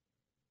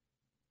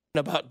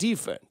 about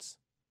defense,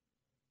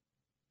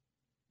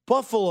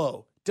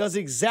 Buffalo does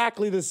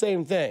exactly the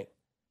same thing.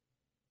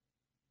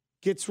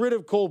 Gets rid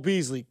of Cole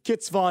Beasley,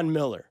 gets Von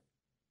Miller.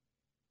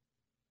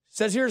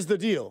 Says, here's the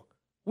deal.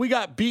 We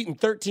got beaten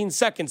 13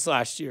 seconds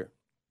last year.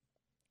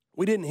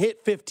 We didn't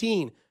hit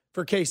 15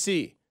 for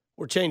KC.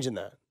 We're changing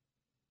that.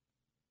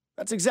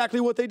 That's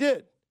exactly what they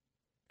did.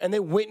 And they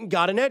went and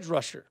got an edge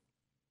rusher.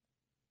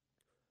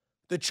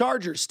 The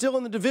Chargers, still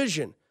in the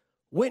division,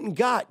 went and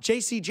got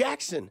J.C.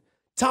 Jackson,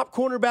 top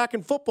cornerback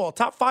in football,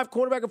 top 5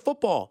 cornerback in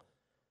football.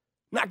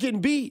 Not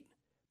getting beat.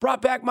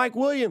 Brought back Mike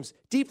Williams,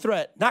 deep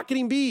threat, not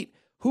getting beat.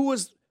 Who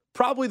was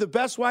probably the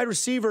best wide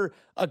receiver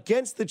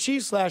against the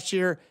Chiefs last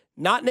year,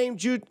 not named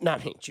Jamar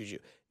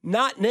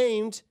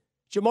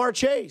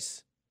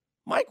Chase.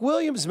 Mike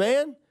Williams,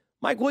 man.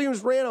 Mike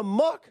Williams ran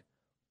amok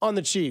on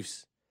the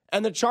Chiefs.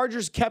 And the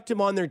Chargers kept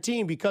him on their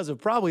team because of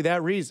probably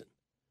that reason.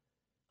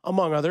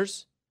 Among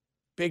others,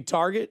 big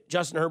target,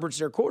 Justin Herbert's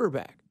their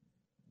quarterback.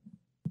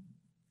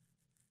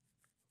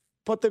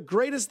 But the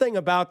greatest thing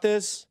about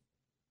this,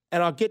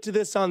 and I'll get to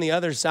this on the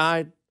other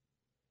side,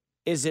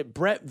 is that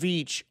Brett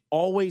Veach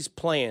always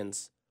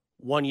plans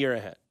 1 year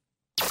ahead.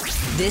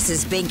 This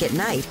is Bink at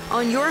Night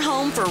on your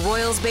home for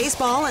Royals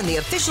baseball and the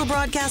official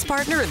broadcast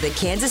partner of the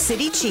Kansas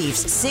City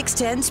Chiefs,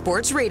 610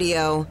 Sports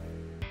Radio.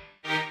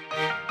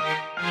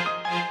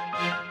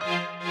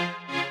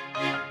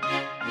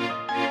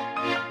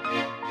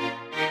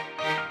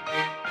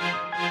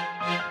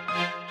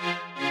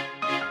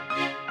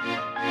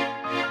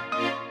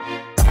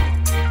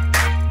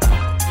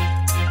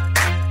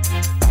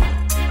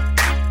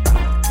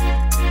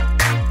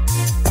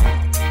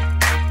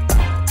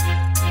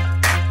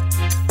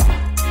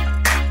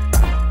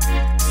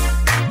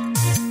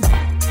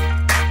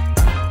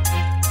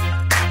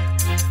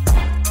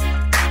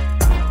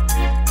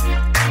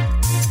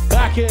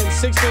 Back in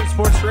 610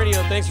 Sports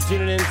Radio. Thanks for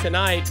tuning in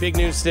tonight. Big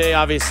news today,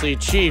 obviously.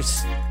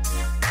 Chiefs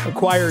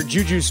acquired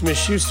Juju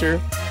Smith-Schuster.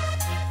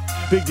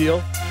 Big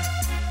deal.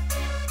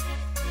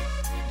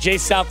 Jay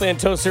Southland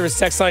Tow Service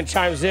text line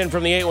chimes in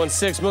from the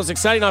 816. Most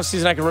exciting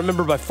offseason I can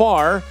remember by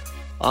far.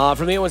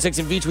 From the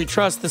 816 and Veach, we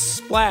trust the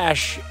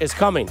splash is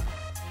coming.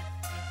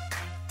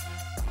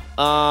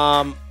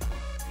 How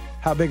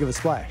big of a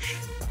splash?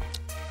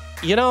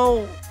 You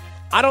know,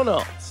 I don't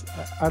know.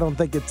 I don't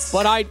think it's...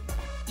 But I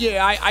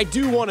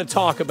do want to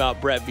talk about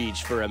Brett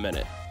Veach for a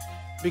minute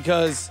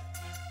because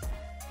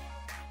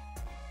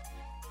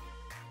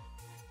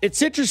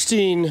it's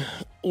interesting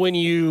when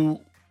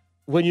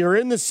you're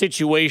in the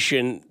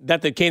situation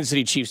that the Kansas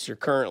City Chiefs are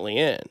currently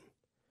in.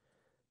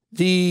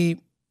 The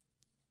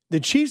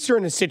Chiefs are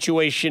in a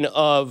situation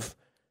of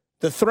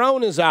the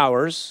throne is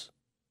ours.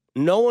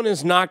 No one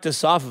has knocked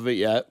us off of it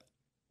yet.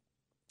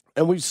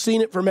 And we've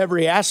seen it from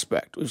every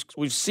aspect.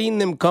 We've seen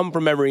them come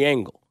from every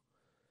angle.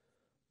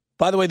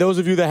 By the way, those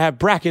of you that have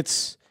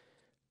brackets,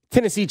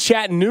 Tennessee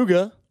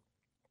Chattanooga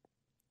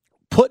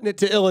putting it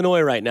to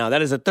Illinois right now.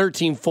 That is a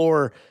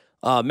 13-4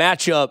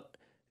 matchup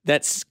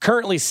that's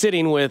currently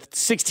sitting with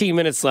 16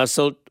 minutes left,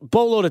 so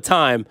boatload of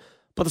time.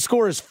 But the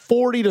score is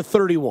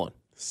 40-31.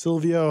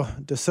 Silvio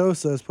De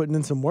Sosa is putting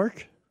in some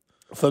work.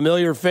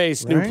 Familiar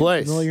face, right? New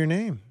place. Familiar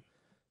name.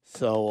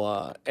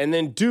 So, and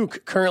then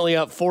Duke currently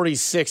up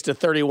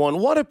 46-31.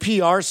 What a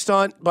PR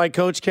stunt by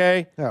Coach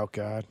K. Oh,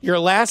 God. Your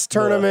last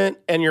tournament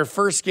and your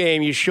first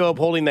game, you show up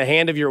holding the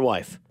hand of your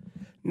wife.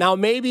 Now,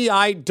 maybe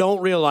I don't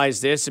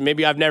realize this, and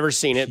maybe I've never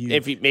seen it.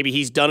 Maybe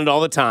he's done it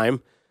all the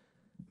time.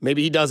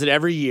 Maybe he does it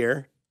every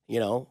year, you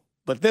know.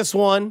 But this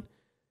one,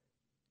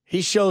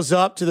 he shows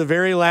up to the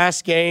very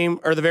last game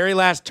or the very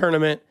last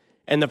tournament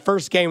and the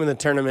first game in the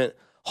tournament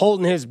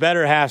holding his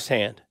better half's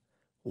hand.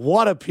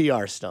 What a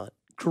PR stunt.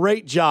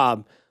 Great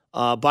job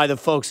by the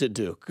folks at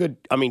Duke. Good,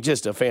 I mean,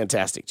 just a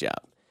fantastic job.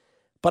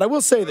 But I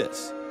will say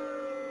this.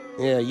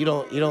 Yeah, you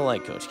don't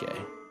like Coach K.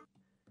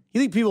 You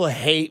think people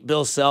hate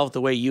Bill Self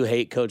the way you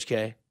hate Coach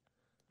K?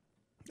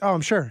 Oh, I'm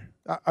sure.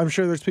 I'm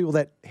sure there's people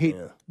that hate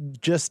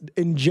just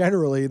in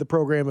generally the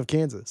program of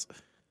Kansas.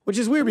 Which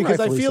is weird because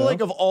Rightfully I feel so.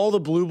 like of all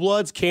the blue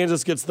bloods,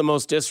 Kansas gets the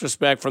most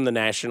disrespect from the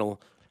national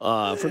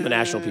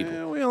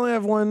people. We only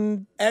have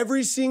one.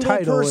 Every single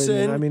title,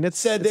 person and,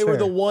 said it's they were fair.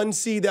 the one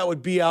seed that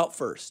would be out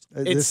first.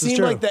 It This is seemed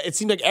true. like that. It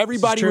seemed like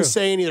everybody This is was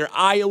true. saying either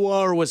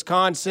Iowa or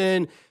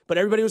Wisconsin, but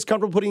everybody was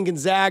comfortable putting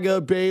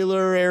Gonzaga,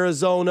 Baylor,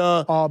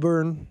 Arizona.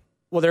 Auburn.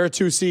 Well, they're a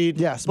 2 seed.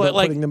 Yes, but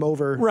like putting them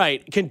over.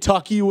 Right.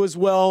 Kentucky was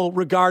well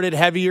regarded,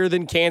 heavier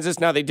than Kansas.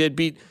 Now they did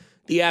beat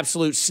the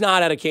absolute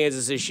snot out of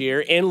Kansas this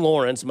year in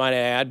Lawrence, might I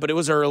add, but it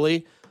was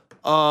early.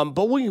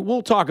 But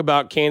we'll talk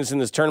about Kansas in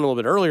this tournament a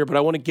little bit earlier. But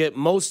I want to get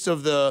most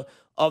of the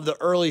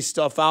early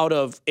stuff out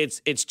of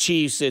it's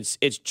Chiefs,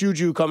 it's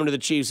Juju coming to the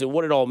Chiefs, and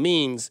what it all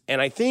means. And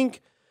I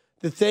think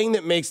the thing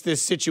that makes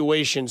this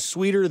situation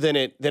sweeter than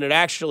it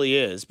actually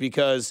is,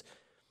 because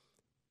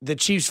the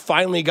Chiefs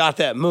finally got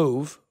that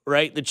move,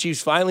 right? The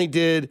Chiefs finally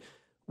did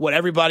what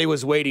everybody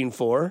was waiting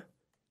for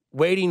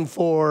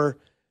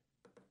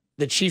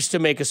the Chiefs to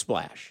make a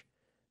splash.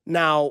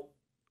 Now,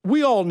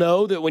 we all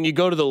know that when you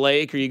go to the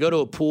lake or you go to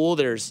a pool,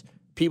 there's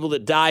people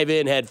that dive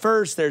in head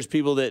first, there's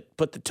people that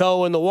put the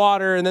toe in the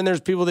water, and then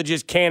there's people that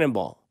just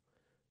cannonball.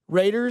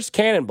 Raiders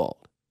cannonballed.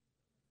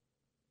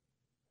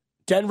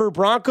 Denver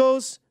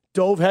Broncos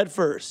dove head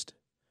first.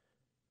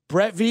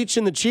 Brett Veach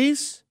and the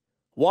Chiefs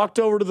walked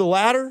over to the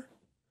ladder,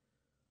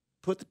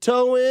 put the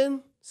toe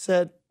in,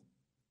 said,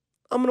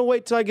 I'm going to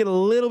wait till I get a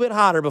little bit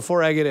hotter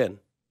before I get in.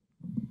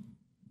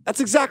 That's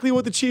exactly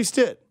what the Chiefs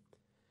did.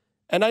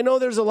 And I know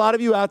there's a lot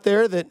of you out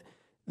there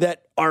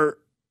that are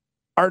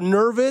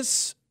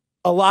nervous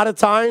a lot of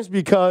times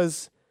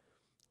because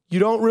you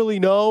don't really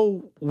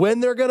know when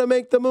they're going to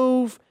make the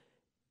move,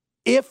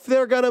 if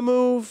they're going to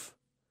move,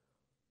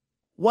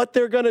 what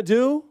they're going to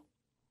do.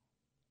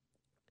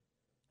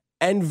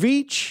 And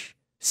Veach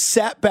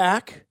sat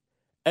back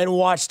and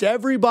watched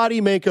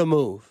everybody make a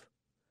move.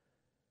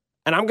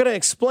 And I'm going to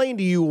explain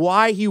to you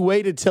why he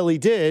waited till he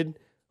did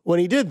when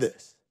he did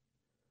this.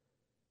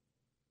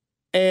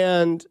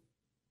 And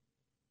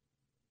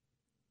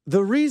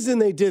the reason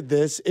they did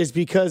this is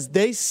because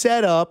they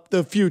set up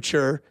the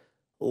future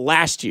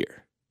last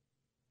year.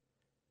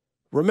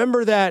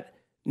 Remember that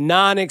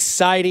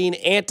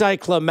non-exciting,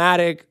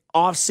 anticlimactic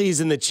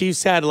offseason the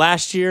Chiefs had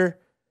last year?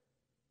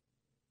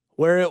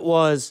 Where it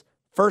was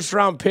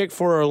first-round pick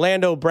for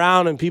Orlando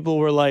Brown, and people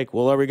were like,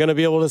 well, are we going to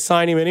be able to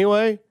sign him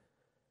anyway?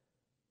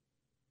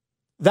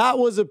 That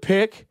was a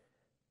pick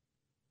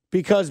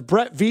because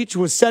Brett Veach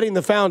was setting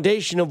the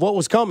foundation of what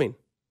was coming.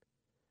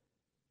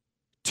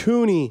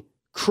 Tooney,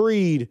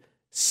 Creed,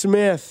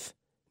 Smith,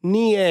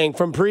 Niang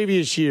from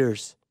previous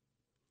years.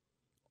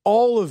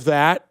 All of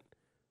that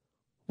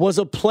was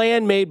a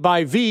plan made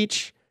by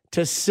Veach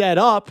to set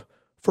up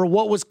for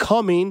what was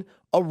coming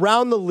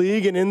around the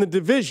league and in the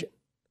division.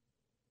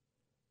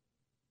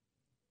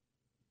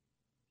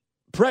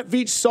 Brett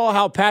Veach saw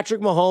how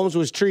Patrick Mahomes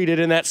was treated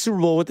in that Super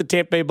Bowl with the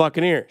Tampa Bay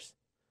Buccaneers.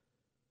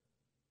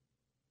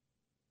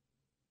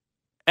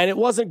 And it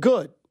wasn't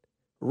good.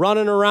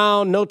 Running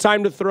around, no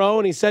time to throw,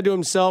 and he said to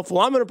himself,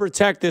 well, I'm going to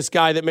protect this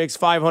guy that makes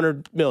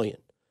 $500 million.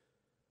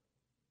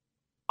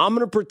 I'm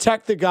going to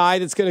protect the guy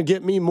that's going to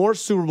get me more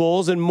Super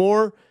Bowls and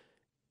more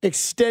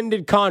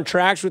extended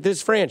contracts with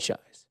this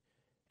franchise.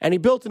 And he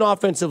built an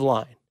offensive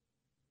line.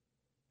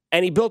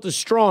 And he built a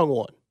strong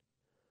one.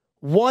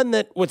 One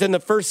that within the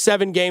first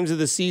 7 games of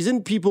the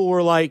season, people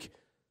were like,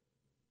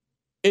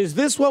 is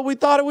this what we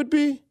thought it would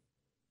be?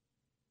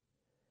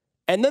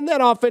 And then that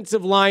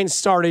offensive line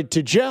started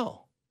to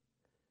gel.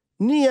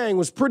 Niang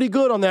was pretty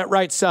good on that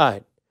right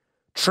side.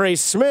 Trey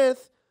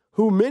Smith,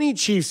 who many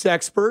Chiefs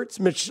experts,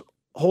 Mitch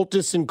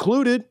Holtis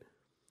included,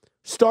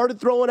 started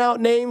throwing out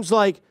names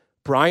like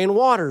Brian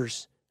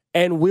Waters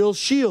and Will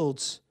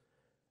Shields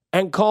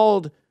and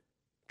called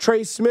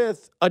Trey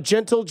Smith a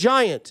gentle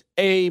giant,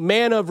 a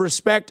man of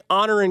respect,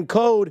 honor, and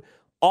code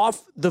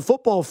off the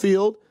football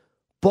field.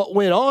 But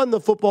when on the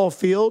football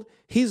field,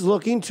 he's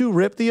looking to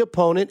rip the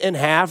opponent in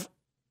half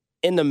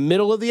in the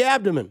middle of the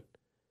abdomen.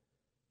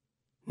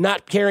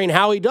 Not caring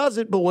how he does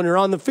it, but when you're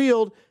on the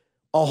field,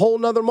 a whole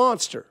nother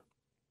monster.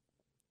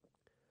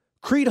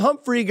 Creed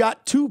Humphrey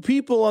got 2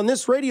 people on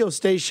this radio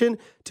station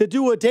to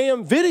do a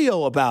damn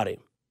video about him.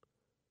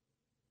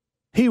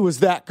 He was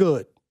that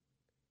good.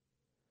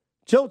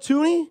 Joe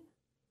Tooney,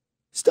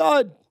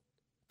 stud,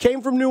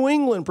 came from New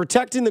England,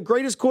 protecting the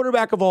greatest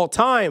quarterback of all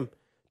time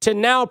to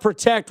now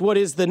protect what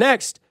is the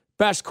next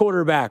best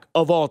quarterback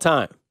of all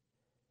time.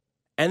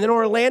 And then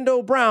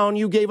Orlando Brown,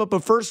 you gave up a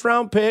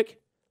first-round pick,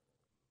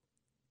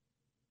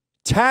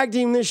 tagged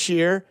him this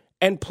year,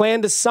 and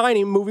planned to sign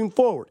him moving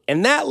forward.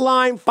 And that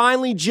line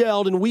finally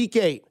gelled in week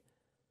 8.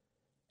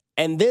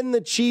 And then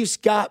the Chiefs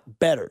got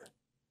better.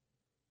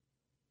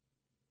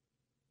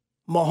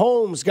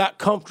 Mahomes got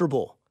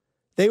comfortable.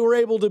 They were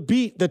able to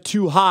beat the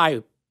too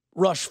high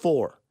rush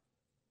 4.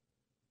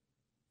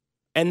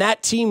 And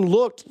that team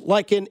looked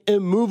like an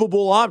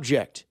immovable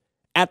object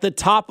at the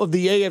top of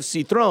the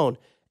AFC throne.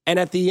 And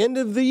at the end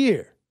of the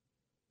year,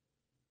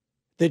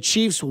 the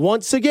Chiefs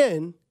once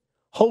again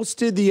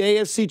hosted the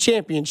AFC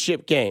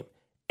Championship game.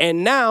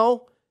 And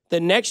now, the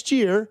next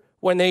year,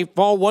 when they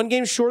fall 1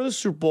 game short of the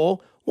Super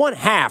Bowl,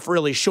 1/2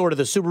 really short of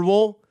the Super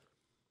Bowl,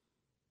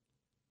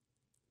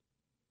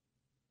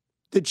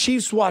 the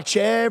Chiefs watch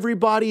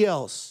everybody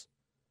else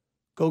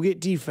go get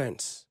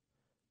defense,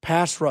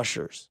 pass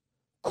rushers,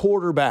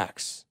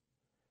 quarterbacks.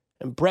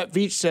 And Brett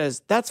Veach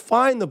says, that's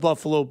fine, the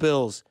Buffalo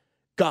Bills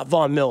got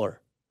Von Miller.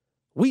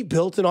 We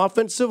built an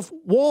offensive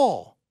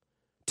wall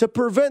to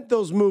prevent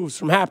those moves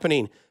from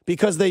happening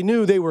because they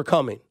knew they were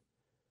coming.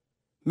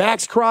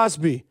 Max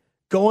Crosby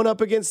going up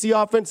against the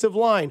offensive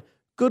line.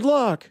 Good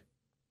luck.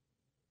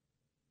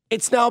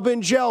 It's now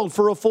been gelled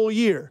for a full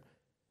year.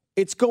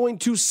 It's going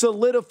to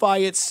solidify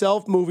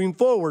itself moving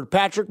forward.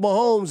 Patrick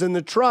Mahomes and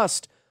the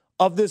trust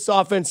of this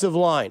offensive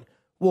line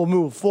will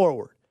move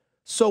forward.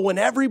 So when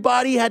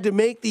everybody had to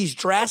make these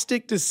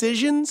drastic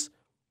decisions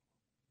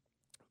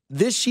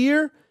this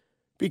year,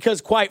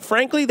 because quite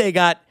frankly, they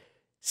got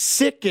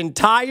sick and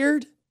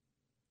tired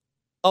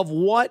of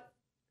what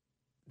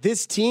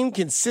this team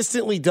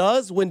consistently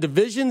does win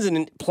divisions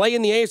and play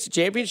in the AFC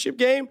Championship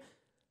game,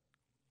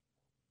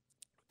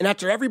 and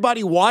after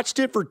everybody watched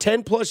it for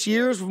 10 plus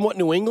years from what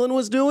New England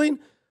was doing,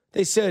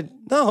 they said,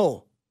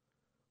 no,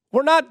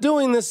 we're not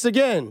doing this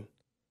again.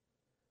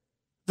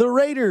 The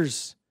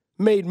Raiders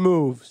made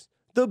moves.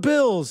 The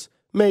Bills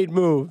made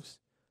moves.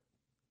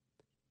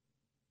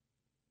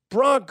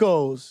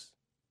 Broncos,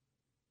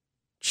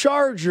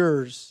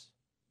 Chargers,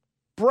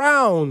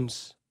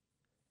 Browns,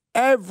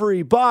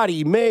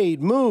 everybody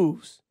made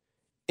moves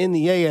in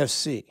the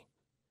AFC.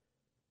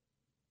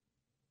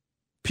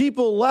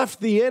 People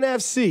left the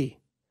NFC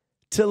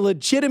to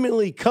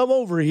legitimately come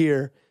over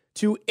here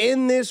to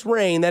end this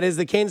reign that is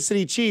the Kansas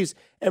City Chiefs,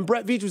 and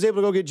Brett Veach was able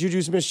to go get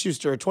Juju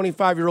Smith-Schuster, a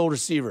 25-year-old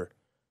receiver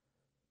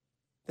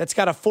that's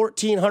got a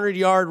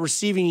 1,400-yard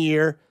receiving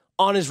year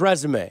on his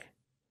resume,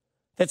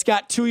 that's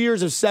got 2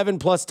 years of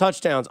 7+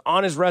 touchdowns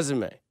on his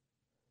resume,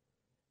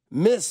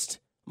 missed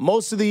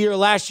most of the year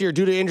last year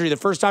due to injury, the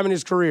first time in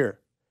his career,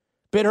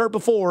 been hurt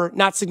before,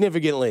 not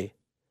significantly,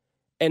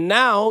 and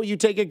now you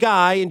take a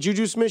guy in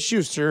Juju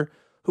Smith-Schuster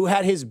who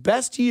had his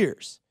best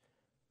years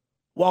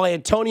while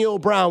Antonio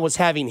Brown was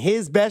having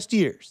his best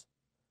years,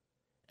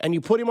 and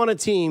you put him on a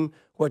team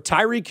where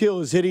Tyreek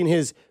Hill is hitting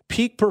his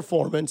peak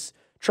performance,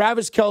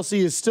 Travis Kelce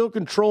is still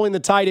controlling the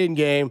tight end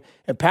game,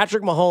 and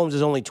Patrick Mahomes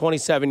is only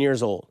 27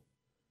 years old.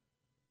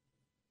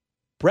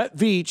 Brett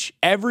Veach,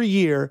 every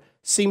year,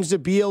 seems to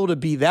be able to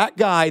be that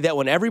guy that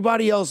when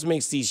everybody else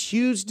makes these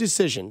huge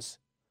decisions,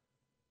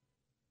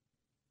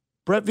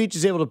 Brett Veach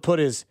is able to put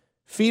his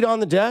feet on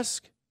the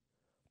desk,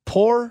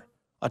 pour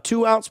a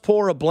 2-ounce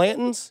pour of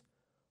Blanton's,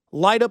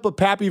 light up a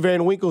Pappy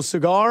Van Winkle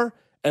cigar,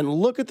 and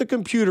look at the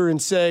computer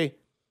and say,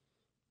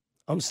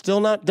 I'm still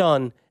not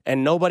done,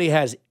 and nobody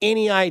has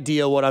any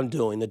idea what I'm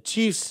doing. The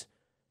Chiefs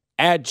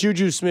add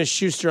Juju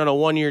Smith-Schuster on a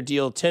 1-year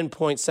deal,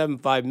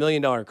 $10.75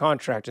 million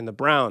contract, and the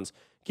Browns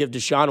give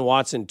Deshaun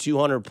Watson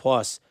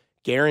 $200+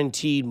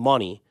 guaranteed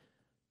money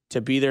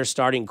to be their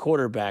starting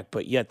quarterback,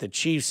 but yet the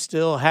Chiefs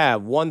still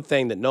have one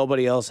thing that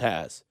nobody else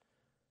has.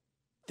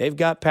 They've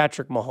got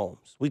Patrick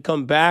Mahomes. We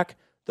come back,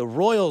 the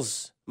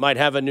Royals might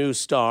have a new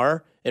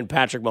star in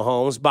Patrick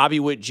Mahomes.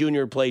 Bobby Witt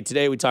Jr. played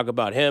today. We talk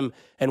about him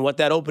and what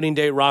that opening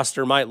day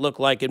roster might look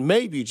like, and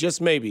maybe, just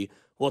maybe,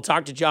 we'll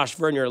talk to Josh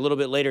Vernier a little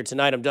bit later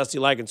tonight. I'm Dusty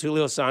Likens,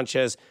 Julio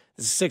Sanchez.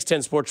 This is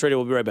 610 Sports Radio.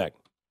 We'll be right back.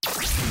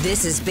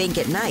 This is Bink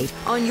at Night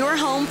on your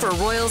home for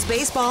Royals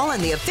baseball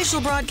and the official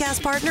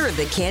broadcast partner of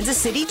the Kansas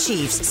City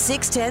Chiefs,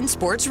 610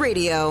 Sports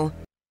Radio.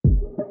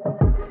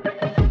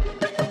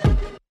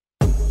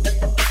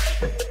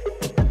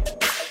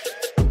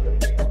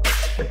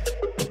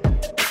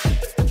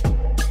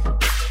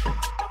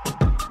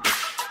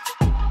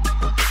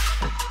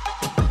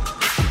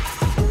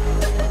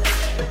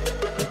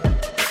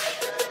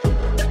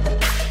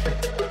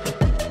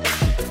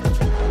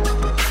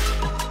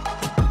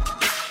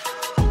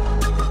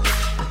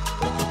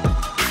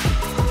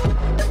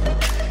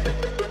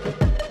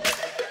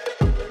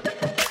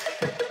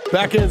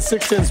 Back in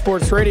 610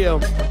 Sports Radio.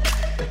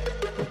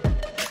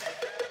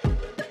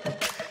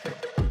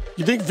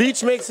 You think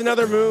Veach makes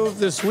another move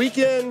this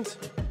weekend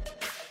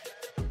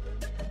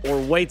or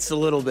waits a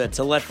little bit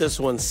to let this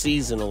one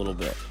season a little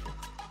bit?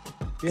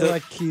 I feel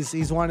like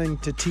he's wanting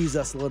to tease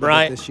us a little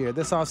Right. bit this year.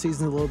 This offseason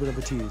is a little bit of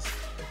a tease.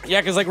 Yeah,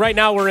 because like right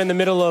now we're in the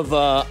middle of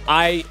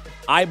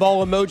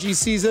eyeball emoji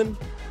season.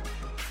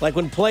 Like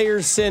when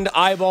players send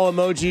eyeball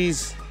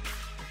emojis,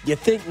 you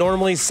think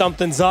normally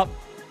something's up.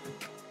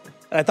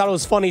 And I thought it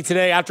was funny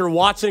today after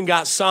Watson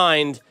got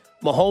signed,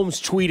 Mahomes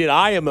tweeted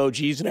eye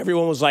emojis, and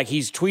everyone was like,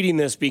 he's tweeting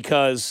this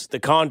because the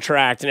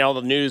contract and all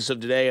the news of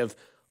today of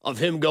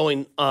him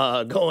going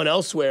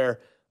elsewhere.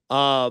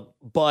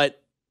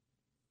 But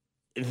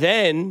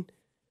then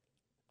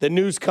the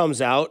news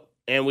comes out,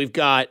 and we've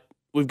got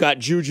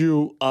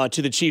Juju to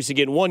the Chiefs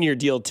again, 1-year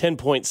deal,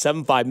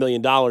 $10.75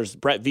 million.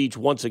 Brett Veach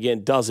once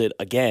again does it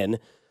again.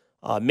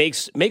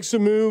 Makes a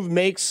move,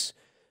 makes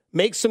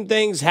some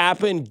things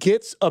happen,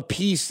 gets a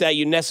piece that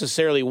you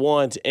necessarily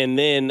want, and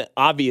then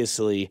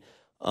obviously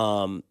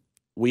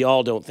we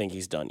all don't think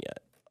he's done yet.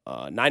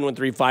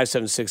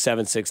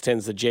 913-576-7610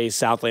 is the Jay's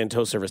Southland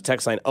Tow Service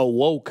text line.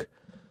 Awoke.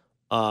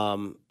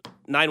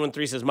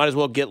 913 says, might as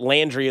well get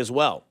Landry as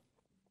well.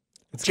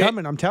 It's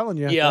coming, I'm telling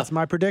you. Yeah. That's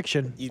my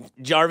prediction.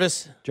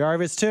 Jarvis,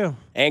 too.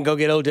 and go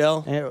get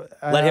Odell.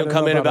 Let him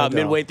come in about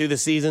Odell. midway through the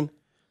season.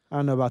 I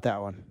don't know about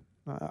that one.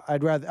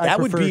 I'd That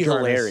would be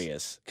Jarvis.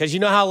 hilarious. Because you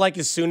know how, like,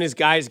 as soon as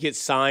guys get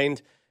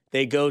signed,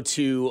 they go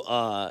to,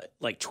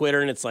 like,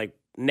 Twitter, and it's like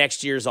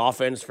next year's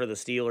offense for the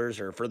Steelers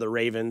or for the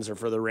Ravens or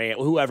for the Rams,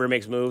 whoever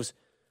makes moves.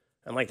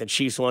 And, like, the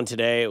Chiefs one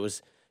today, it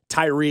was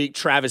Tyreek,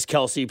 Travis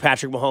Kelce,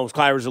 Patrick Mahomes,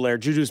 Clyde Edwards-Helaire,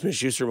 Juju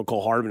Smith-Schuster,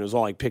 McCole Hardman. It was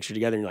all, like, pictured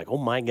together, and you're like, oh,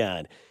 my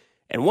God.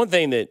 And one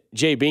thing that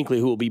Jay Binkley,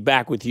 who will be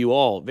back with you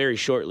all very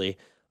shortly,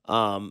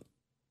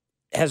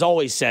 has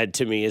always said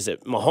to me is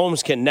that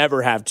Mahomes can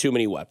never have too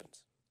many weapons.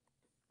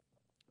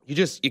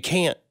 You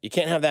can't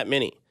have that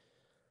many.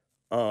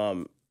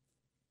 And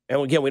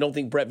again, we don't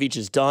think Brett Veach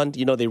is done.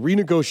 You know, they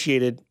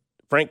renegotiated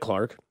Frank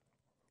Clark.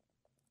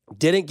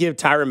 Didn't give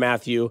Tyrann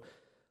Mathieu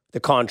the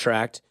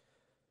contract.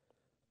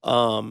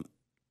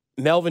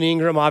 Melvin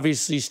Ingram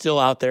obviously still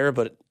out there,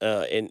 but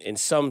in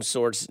some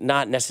sorts,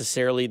 not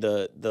necessarily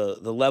the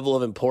level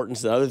of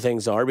importance that other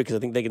things are, because I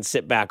think they can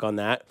sit back on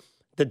that.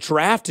 The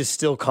draft is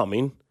still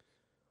coming.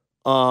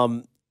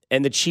 And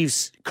the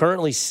Chiefs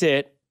currently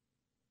sit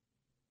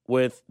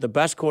with the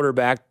best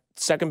quarterback,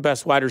 second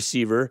best wide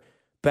receiver,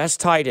 best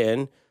tight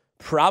end,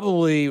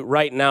 probably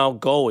right now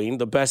going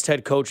the best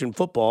head coach in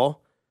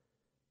football.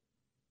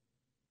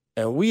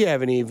 And we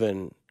haven't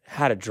even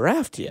had a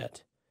draft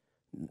yet.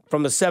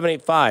 From the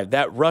 7-8-5,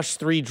 that rush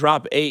 3,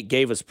 drop 8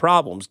 gave us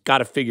problems. Got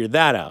to figure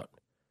that out.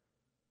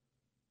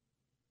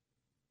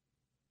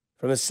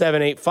 From the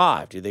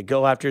 7-8-5, do they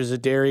go after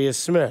Zadarius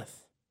Smith?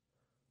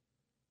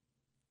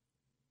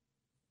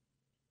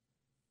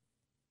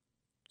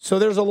 So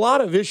there's a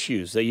lot of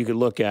issues that you could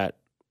look at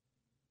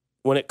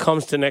when it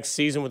comes to next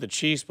season with the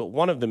Chiefs, but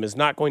one of them is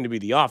not going to be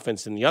the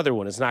offense, and the other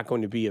one is not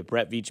going to be if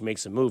Brett Veach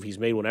makes a move. He's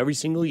made one every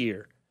single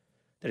year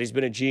that he's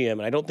been a GM,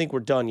 and I don't think we're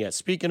done yet.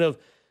 Speaking of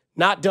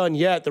not done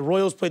yet, the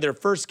Royals played their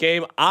first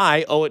game.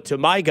 I owe it to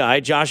my guy,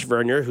 Josh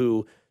Vernier,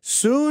 who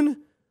soon,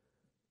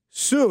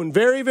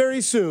 very,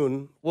 very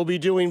soon, will be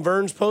doing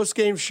Vern's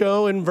postgame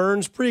show and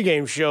Vern's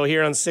pregame show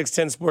here on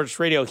 610 Sports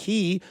Radio.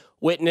 He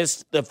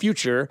witnessed the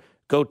future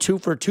go 2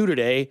 for 2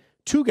 today.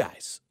 Two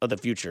guys of the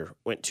future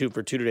went 2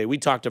 for 2 today. We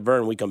talked to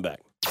Vern. We come back.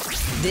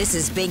 This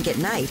is Bink at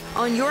Night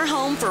on your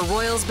home for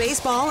Royals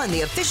baseball and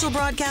the official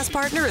broadcast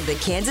partner of the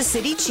Kansas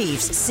City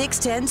Chiefs,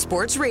 610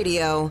 Sports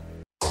Radio.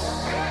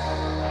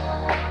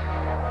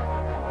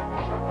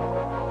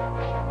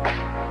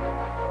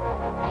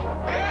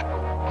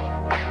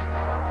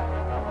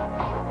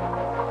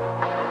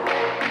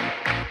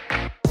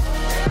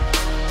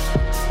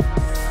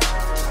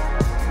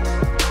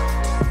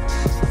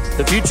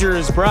 The future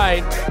is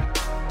bright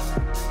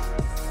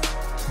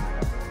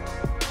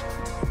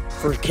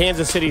for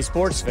Kansas City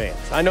sports fans.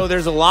 I know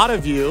there's a lot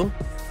of you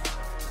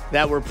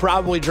that were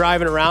probably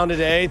driving around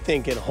today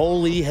thinking,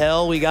 holy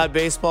hell, we got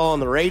baseball on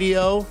the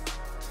radio.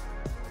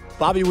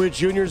 Bobby Witt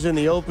Jr. is in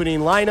the opening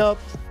lineup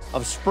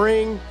of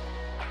spring.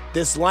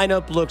 This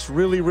lineup looks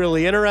really,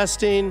 really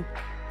interesting.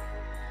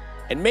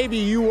 And maybe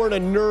you weren't a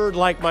nerd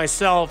like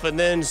myself and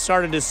then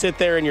started to sit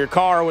there in your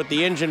car with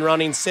the engine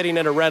running, sitting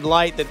at a red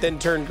light that then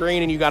turned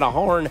green, and you got a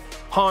horn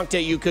honked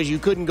at you because you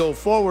couldn't go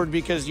forward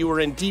because you were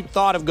in deep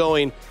thought of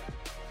going,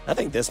 I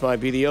think this might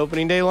be the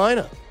opening day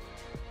lineup.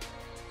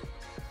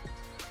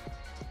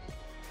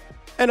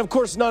 And of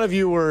course, none of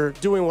you were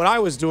doing what I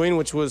was doing,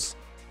 which was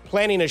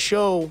planning a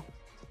show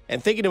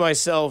and thinking to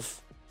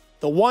myself,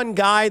 the one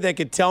guy that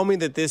could tell me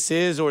that this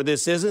is or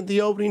this isn't the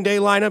opening day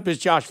lineup is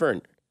Josh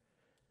Vernier.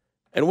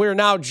 And we're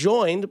now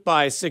joined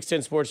by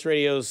 610 Sports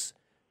Radio's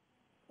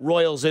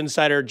Royals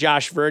insider,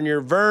 Josh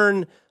Vernier.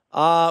 Vern,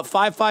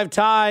 5-5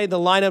 tie. The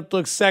lineup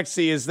looks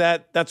sexy.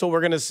 That's what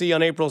we're going to see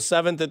on April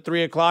 7th at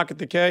 3 o'clock at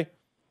the K?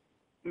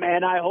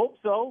 Man, I hope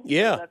so.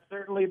 Yeah. That's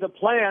certainly the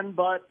plan.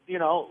 But,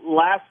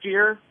 last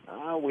year,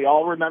 we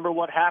all remember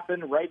what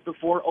happened right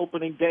before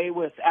opening day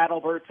with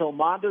Adalberto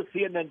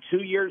Mondesi, and then 2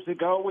 years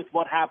ago with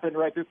what happened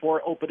right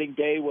before opening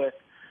day with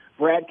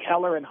Brad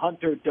Keller and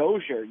Hunter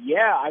Dozier.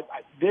 Yeah,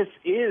 this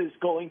is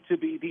going to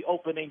be the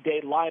opening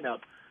day lineup,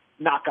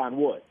 knock on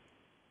wood.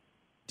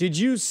 Did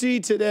you see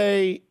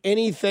today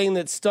anything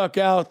that stuck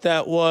out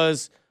that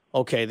was,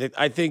 okay,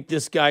 I think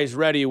this guy's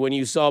ready, when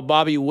you saw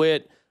Bobby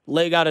Witt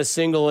leg out a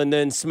single and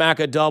then smack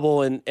a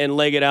double and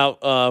leg it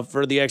out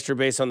for the extra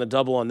base on the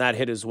double on that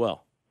hit as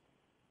well?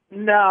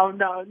 No,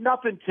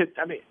 nothing to,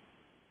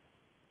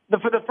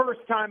 for the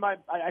first time I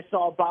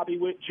saw Bobby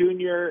Witt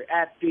Jr.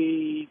 at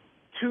the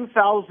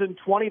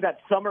 2020, that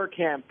summer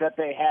camp that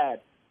they had,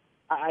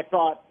 I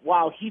thought,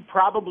 wow, he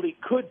probably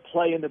could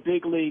play in the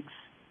big leagues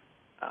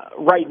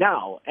right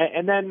now.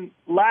 And then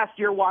last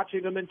year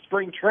watching him in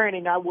spring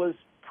training, I was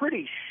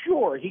pretty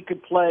sure he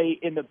could play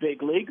in the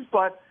big leagues,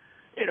 but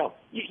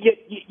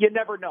you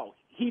never know.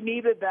 He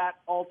needed that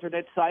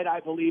alternate site, I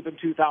believe, in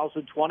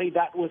 2020.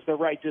 That was the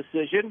right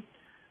decision.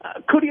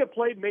 Could he have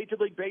played Major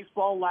League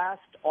Baseball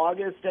last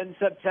August and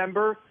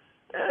September?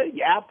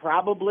 Yeah,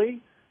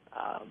 probably.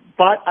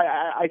 But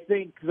I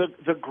think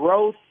the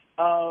growth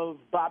of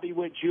Bobby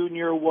Witt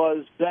Jr.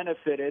 was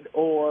benefited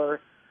or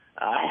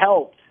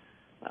helped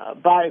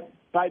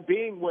by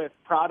being with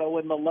Prado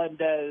and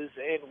Melendez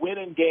and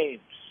winning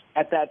games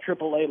at that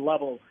AAA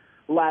level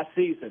last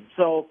season.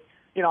 So,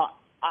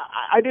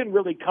 I didn't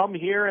really come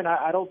here, and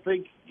I don't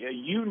think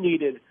you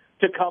needed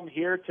to come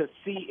here to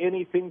see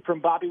anything from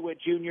Bobby Witt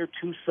Jr.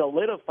 to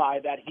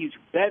solidify that he's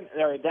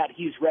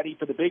ready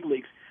for the big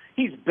leagues.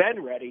 He's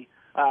been ready.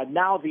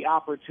 Now the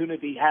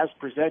opportunity has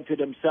presented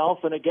himself,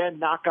 and again,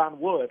 knock on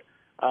wood,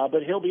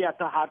 but he'll be at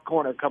the hot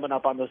corner coming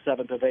up on the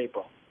 7th of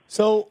April.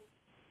 So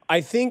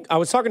I think I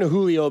was talking to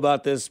Julio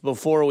about this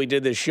before we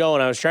did this show,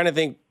 and I was trying to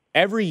think,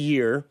 every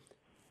year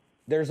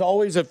there's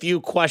always a few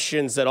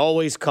questions that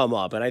always come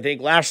up. And I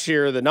think last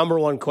year the number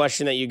one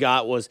question that you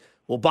got was,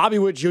 will Bobby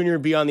Witt Jr.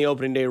 be on the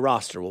opening day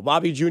roster? Will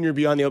Bobby Jr.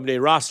 be on the opening day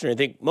roster? And I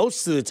think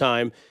most of the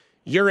time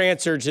your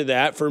answer to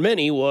that for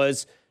many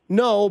was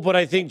no, but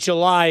I think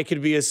July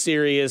could be a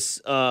serious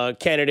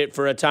candidate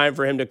for a time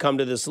for him to come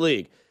to this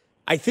league.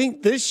 I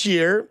think this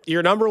year,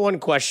 your number one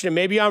question, and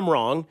maybe I'm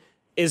wrong,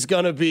 is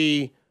going to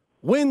be,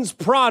 when's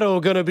Prado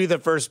going to be the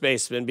first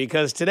baseman?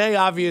 Because today,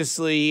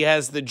 obviously, he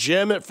has the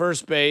gem at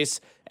first base,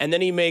 and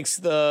then he makes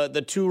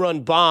the two-run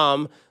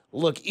bomb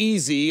look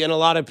easy. And a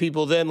lot of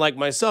people then, like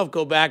myself,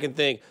 go back and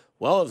think,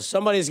 well, if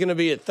somebody's going to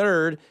be at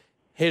third,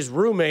 his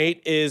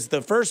roommate is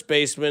the first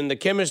baseman, the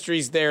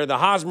chemistry's there, the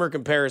Hosmer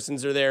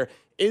comparisons are there.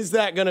 Is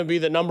that going to be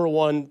the number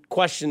one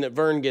question that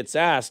Vern gets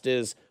asked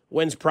is,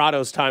 when's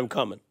Prado's time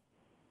coming?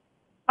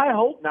 I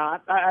hope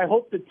not. I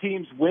hope the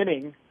team's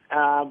winning,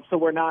 so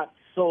we're not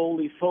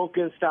solely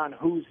focused on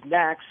who's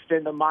next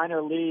in the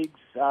minor leagues,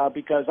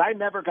 because I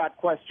never got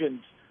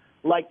questions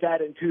like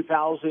that in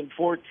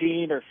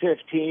 2014 or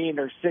 15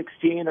 or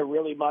 16 or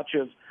really much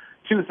of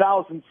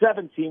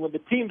 2017. When the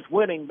team's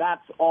winning,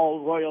 that's all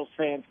Royals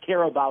fans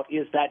care about,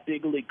 is that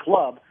big league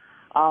club.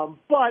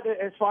 But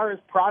as far as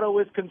Prado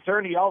is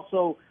concerned, he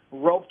also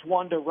roped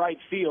one to right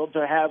field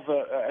to have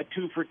a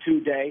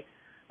 2-for-2 day.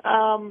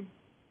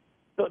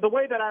 The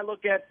way that I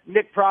look at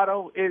Nick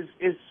Prado is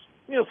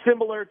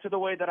similar to the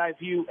way that I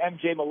view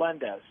MJ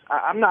Melendez.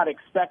 I'm not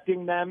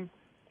expecting them,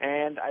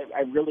 and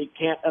I really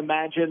can't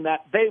imagine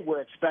that they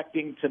were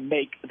expecting to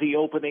make the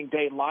opening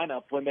day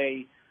lineup when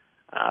they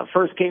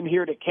first came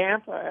here to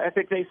camp. I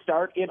think they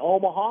start in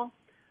Omaha,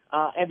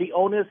 and the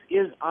onus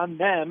is on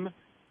them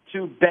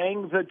to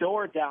bang the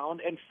door down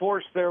and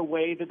force their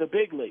way to the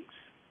big leagues.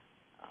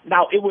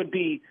 Now, it would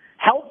be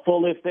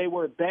helpful if they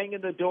were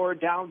banging the door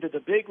down to the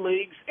big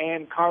leagues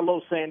and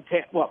Carlos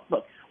Santana. Well,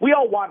 look, we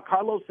all want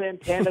Carlos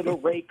Santana to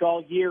rake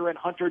all year and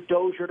Hunter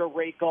Dozier to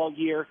rake all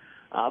year.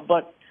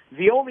 But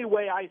the only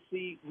way I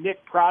see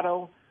Nick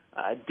Prado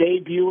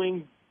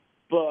debuting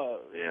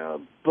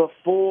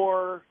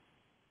before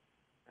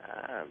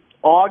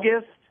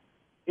August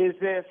is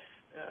if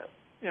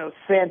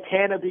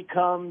Santana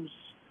becomes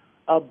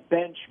a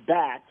bench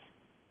bat.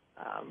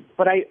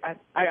 But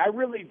I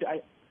really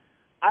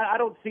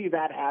don't see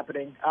that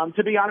happening.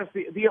 To be honest,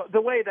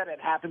 the way that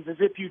it happens is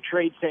if you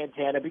trade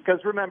Santana, because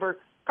remember,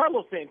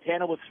 Carlos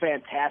Santana was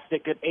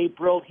fantastic in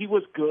April. He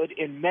was good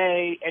in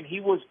May, and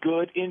he was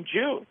good in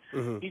June.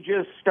 Mm-hmm. He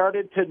just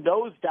started to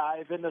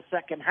nosedive in the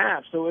second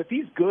half. So if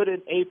he's good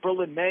in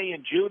April and May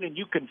and June, and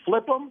you can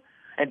flip him,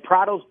 and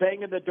Prado's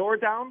banging the door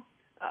down,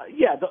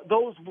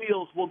 those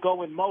wheels will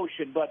go in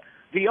motion. But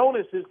the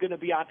onus is going to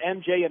be on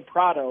MJ and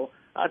Prado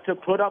to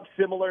put up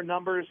similar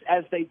numbers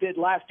as they did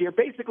last year.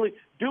 Basically,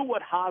 do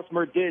what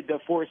Hosmer did to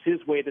force his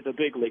way to the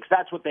big leagues.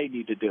 That's what they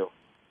need to do.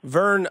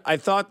 Vern, I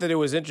thought that it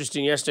was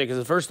interesting yesterday because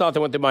the first thought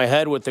that went through my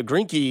head with the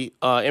Greinke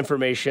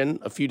information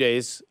a few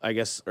days, I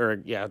guess,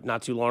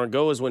 not too long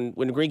ago, is when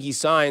Greinke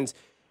signs,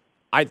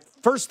 I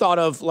first thought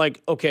of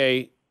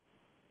okay,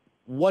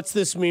 what's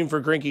this mean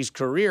for Greinke's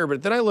career?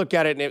 But then I look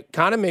at it and it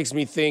kind of makes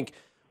me think,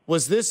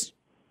 was this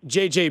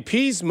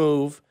JJP's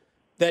move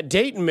that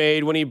Dayton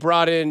made when he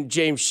brought in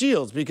James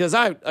Shields? Because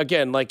I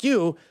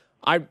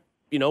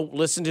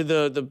listened to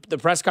the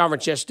press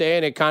conference yesterday,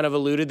 and it kind of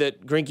alluded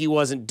that Greinke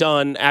wasn't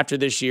done after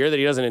this year, that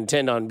he doesn't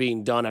intend on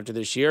being done after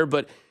this year.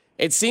 But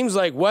it seems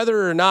like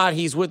whether or not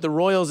he's with the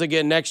Royals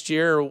again next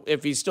year, or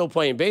if he's still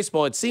playing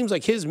baseball, it seems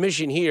like his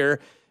mission here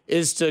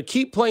is to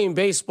keep playing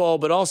baseball,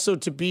 but also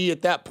to be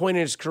at that point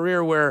in his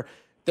career where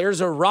there's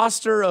a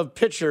roster of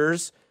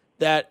pitchers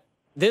that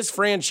this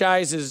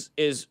franchise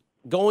is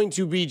going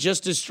to be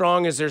just as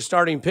strong as their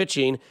starting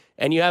pitching.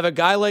 And you have a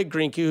guy like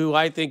Greinke, who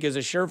I think is a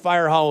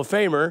surefire Hall of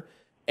Famer,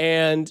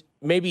 and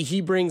maybe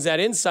he brings that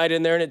insight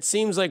in there. And it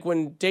seems like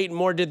when Dayton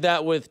Moore did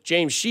that with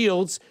James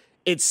Shields,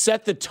 it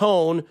set the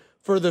tone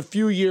for the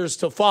few years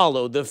to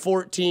follow, the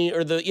 14,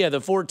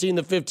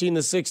 the 15,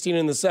 the 16,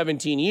 and the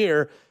 17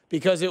 year,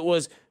 because it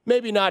was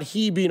maybe not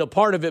he being a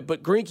part of it,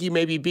 but Greinke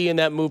maybe being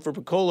that move for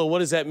Piccolo. What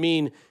does that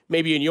mean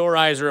maybe in your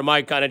eyes, or am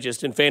I kind of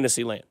just in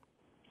fantasy land?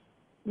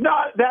 No,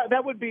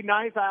 that would be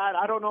nice.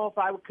 I don't know if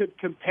I could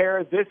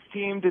compare this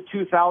team to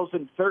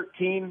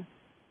 2013.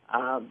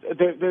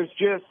 There's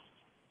just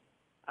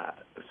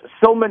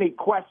so many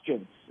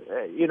questions.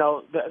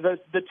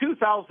 The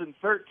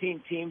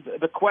 2013 team,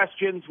 the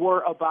questions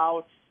were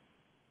about,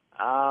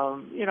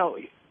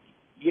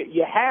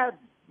 you had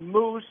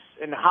Moose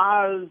and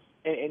Haas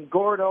and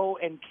Gordo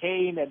and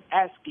Kane and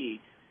Eske.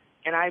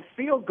 And I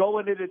feel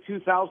going into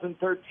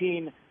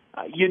 2013,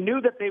 you knew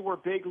that they were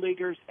big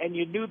leaguers and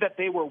you knew that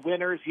they were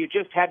winners. You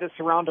just had to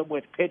surround them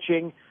with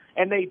pitching.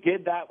 And they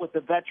did that with the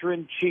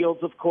veteran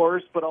Shields, of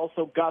course, but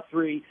also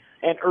Guthrie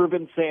and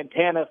Urban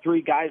Santana,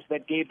 three guys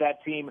that gave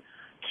that team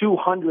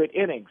 200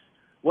 innings.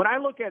 When I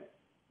look at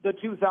the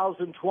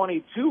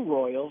 2022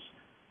 Royals,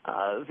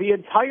 the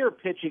entire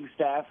pitching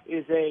staff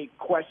is a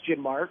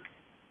question mark.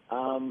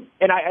 And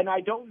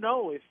I don't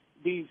know if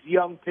these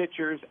young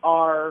pitchers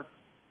are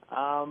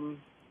in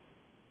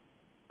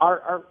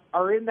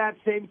that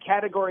same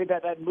category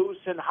that Moose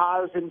and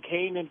Haas and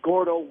Kane and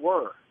Gordo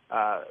were.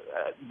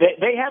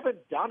 They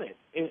haven't done it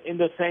in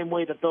the same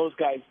way that those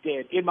guys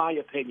did, in my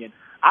opinion.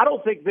 I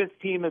don't think this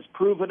team has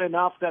proven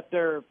enough that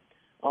they're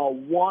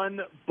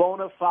one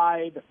bona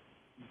fide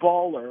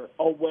baller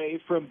away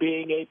from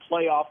being a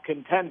playoff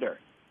contender.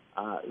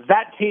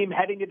 That team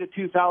heading into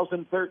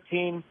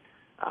 2013,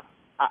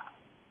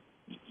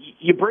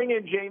 you bring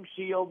in James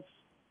Shields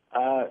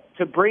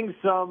to bring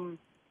some,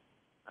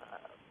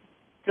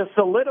 to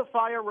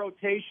solidify a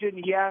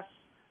rotation, yes,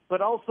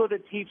 but also to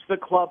teach the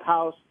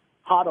clubhouse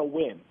how to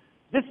win.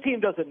 This team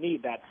doesn't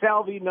need that.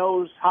 Salvi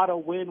knows how to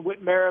win.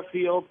 Whit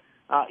Merrifield,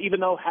 even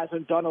though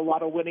hasn't done a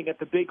lot of winning at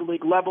the big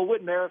league level,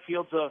 Whit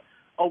Merrifield's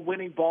a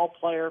winning ball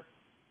player.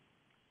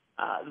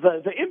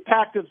 The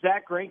impact of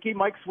Zach Greinke,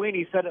 Mike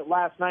Sweeney said it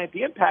last night,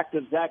 the impact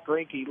of Zach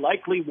Greinke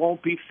likely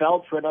won't be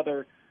felt for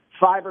another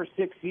 5 or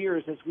 6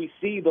 years as we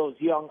see those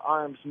young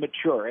arms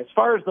mature. As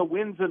far as the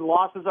wins and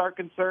losses are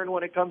concerned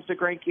when it comes to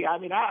Greinke, I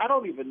mean, I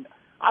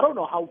don't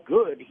know how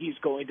good he's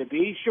going to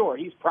be. Sure,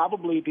 he's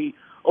probably the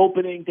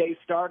opening day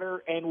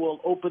starter and will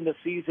open the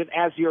season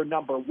as your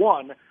number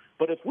one.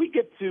 But if we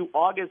get to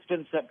August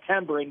and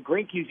September and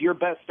Greinke's your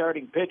best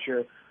starting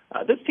pitcher,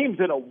 this team's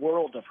in a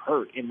world of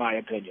hurt, in my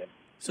opinion.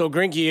 So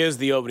Greinke is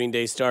the opening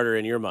day starter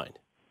in your mind?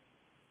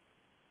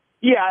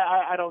 Yeah,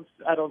 I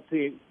don't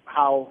see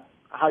how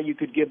you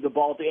could give the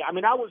ball to. I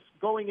mean, I was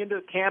going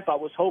into camp, I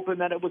was hoping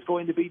that it was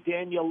going to be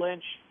Daniel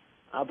Lynch,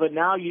 but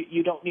now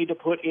you don't need to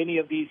put any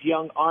of these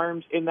young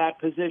arms in that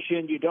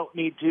position. You don't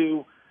need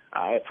to,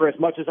 for as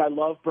much as I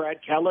love Brad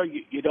Keller,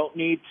 you don't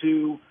need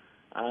to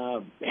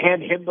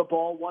hand him the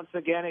ball once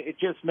again. It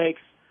just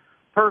makes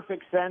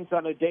perfect sense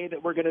on a day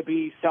that we're going to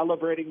be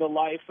celebrating the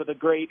life of the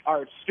great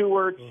Art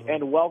Stewart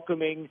and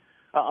welcoming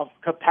a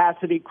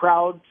capacity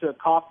crowd to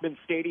Kauffman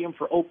Stadium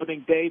for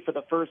opening day for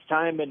the first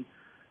time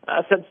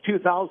since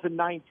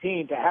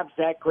 2019. To have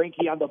Zach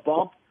Greinke on the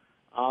bump,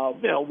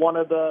 one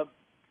of the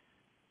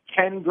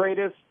 10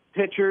 greatest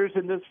pitchers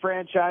in this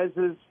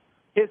franchise's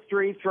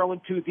history,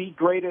 throwing to the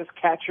greatest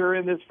catcher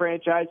in this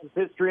franchise's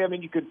history. I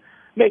mean, you could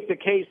make the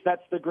case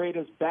that's the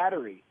greatest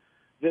battery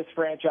this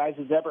franchise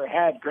has ever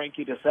had,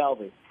 Greinke to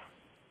Salvi.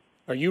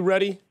 Are you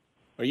ready?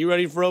 Are you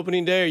ready for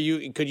opening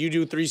day? Could you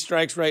do 3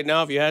 strikes right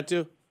now if you had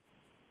to?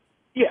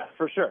 Yeah,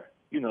 for sure.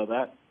 You know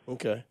that.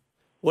 Okay.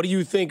 What do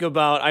you think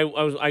about? I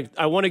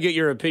want to get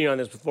your opinion on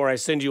this before I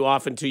send you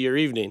off into your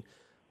evening.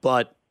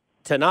 But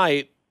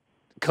tonight,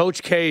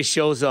 Coach K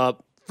shows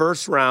up,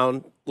 first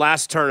round,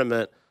 last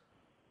tournament,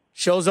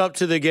 shows up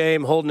to the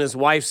game holding his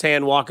wife's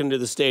hand walking to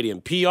the stadium.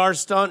 PR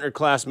stunt or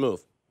class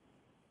move?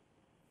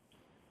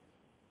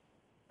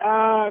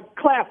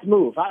 Class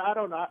move. I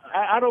don't know.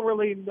 I don't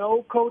really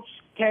know Coach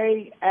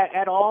K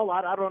at all.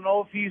 I don't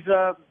know if he's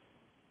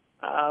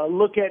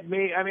look at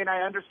me. I mean,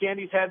 I understand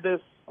he's had this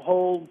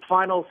whole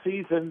final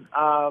season.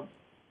 I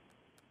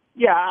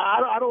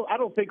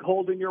don't think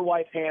holding your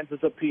wife's hands is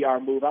a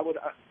PR move. I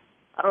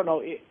don't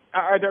know.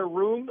 Are there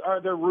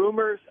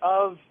rumors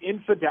of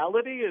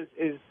infidelity?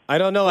 Is I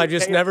don't know. I've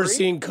just never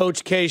seen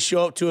Coach K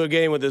show up to a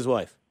game with his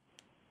wife.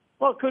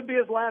 Well, it could be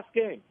his last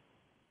game.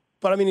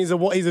 But I mean, he's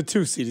a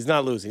 2 seed. He's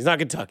not losing. He's not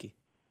Kentucky.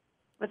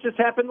 That just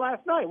happened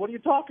last night. What are you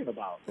talking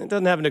about? It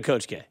doesn't happen to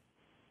Coach K.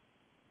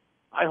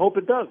 I hope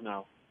it does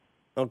now.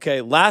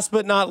 Okay. Last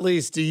but not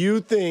least, do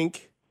you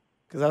think?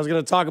 Because I was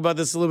going to talk about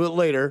this a little bit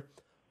later.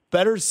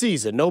 Better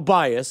season, no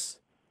bias.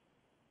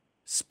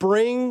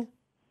 Spring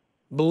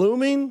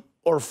blooming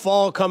or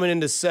fall coming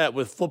into set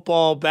with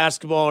football,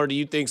 basketball, or do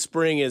you think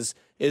spring is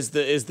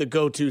the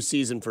go-to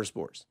season for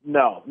sports?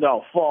 No,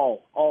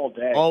 fall all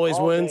day. Always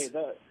all wins?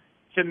 Day.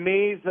 To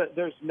me,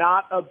 there's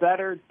not a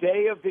better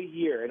day of the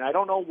year, and I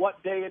don't know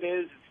what day it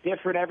is. It's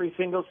different every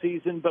single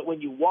season, but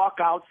when you walk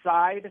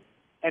outside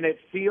and it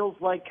feels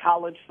like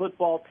college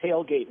football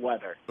tailgate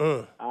weather,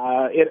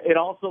 it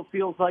also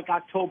feels like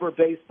October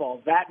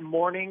baseball. That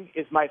morning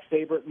is my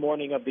favorite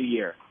morning of the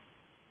year.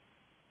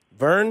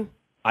 Vern,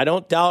 I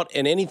don't doubt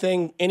in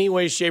anything, any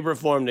way, shape, or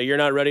form that you're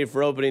not ready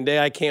for opening day.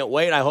 I can't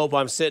wait. I hope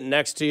I'm sitting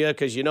next to you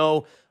because,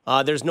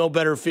 there's no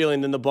better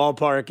feeling than the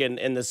ballpark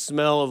and the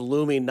smell of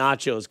looming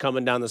nachos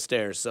coming down the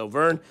stairs. So,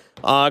 Vern,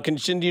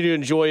 continue to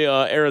enjoy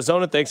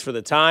Arizona. Thanks for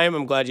the time.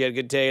 I'm glad you had a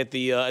good day at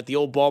the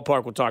old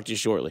ballpark. We'll talk to you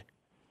shortly.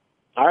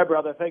 All right,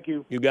 brother. Thank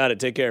you. You got it.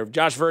 Take care.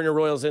 Josh Vern, your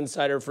Royals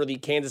insider for the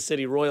Kansas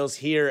City Royals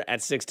here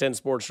at 610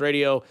 Sports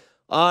Radio.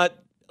 A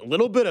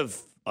little bit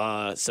of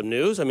some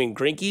news. I mean,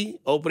 Greinke,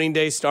 opening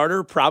day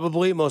starter,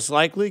 probably, most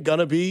likely,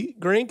 gonna be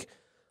Grink.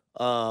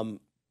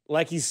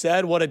 Like he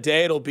said, what a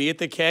day it'll be at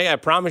the K. I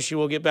promise you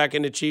we'll get back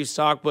into Chiefs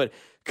talk, but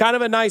kind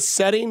of a nice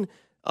setting.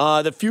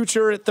 The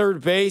future at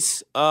third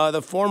base,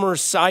 the former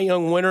Cy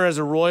Young winner as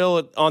a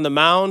Royal on the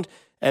mound,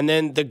 and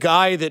then the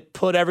guy that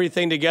put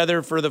everything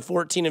together for the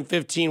 14 and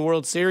 15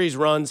 World Series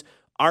runs,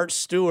 Art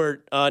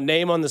Stewart,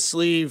 name on the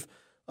sleeve,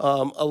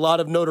 a lot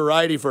of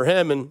notoriety for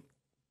him. And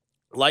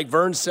like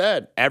Vern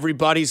said,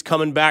 everybody's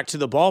coming back to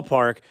the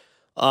ballpark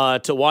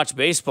to watch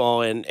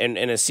baseball. And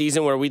in a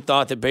season where we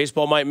thought that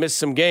baseball might miss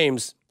some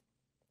games,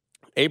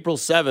 April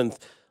 7th,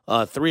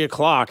 3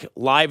 o'clock,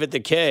 live at the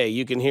K.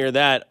 You can hear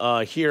that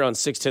here on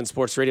 610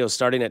 Sports Radio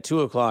starting at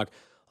 2 o'clock.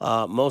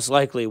 most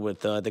likely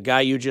with the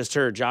guy you just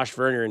heard, Josh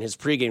Verner, in his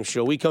pregame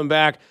show. We come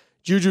back.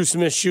 Juju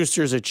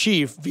Smith-Schuster is a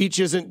Chief. Veach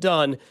isn't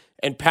done.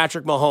 And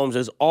Patrick Mahomes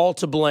is all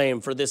to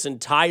blame for this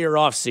entire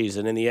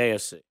offseason in the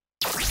AFC.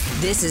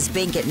 This is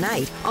Bink at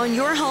Night on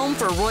your home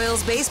for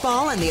Royals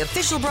baseball and the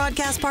official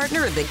broadcast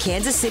partner of the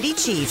Kansas City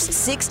Chiefs,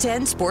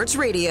 610 Sports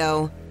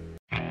Radio.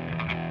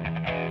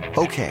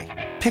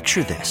 Okay,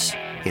 picture this.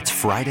 It's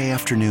Friday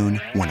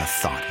afternoon when a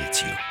thought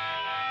hits you.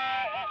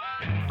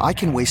 I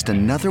can waste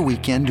another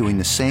weekend doing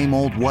the same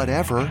old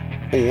whatever,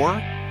 or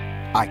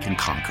I can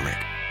conquer it.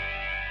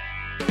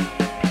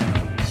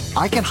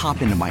 I can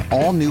hop into my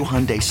all-new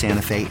Hyundai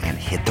Santa Fe and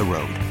hit the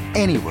road.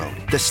 Any road.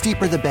 The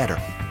steeper, the better.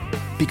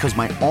 Because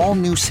my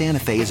all-new Santa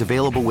Fe is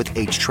available with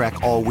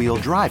H-Track all-wheel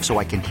drive, so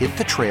I can hit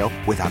the trail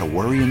without a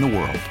worry in the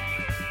world.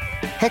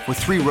 Heck, with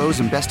 3 rows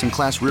and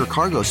best-in-class rear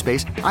cargo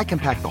space, I can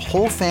pack the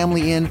whole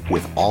family in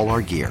with all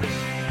our gear.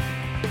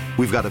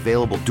 We've got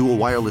available dual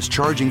wireless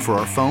charging for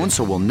our phones,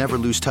 so we'll never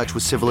lose touch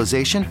with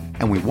civilization,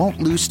 and we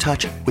won't lose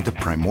touch with the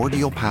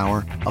primordial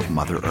power of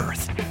Mother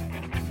Earth.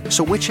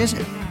 So which is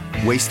it?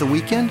 Waste the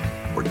weekend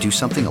or do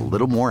something a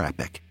little more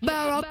epic?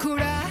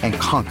 And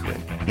conquer it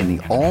in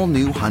the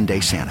all-new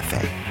Hyundai Santa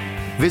Fe.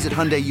 Visit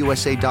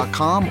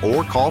HyundaiUSA.com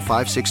or call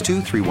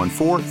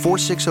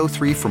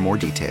 562-314-4603 for more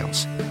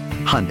details.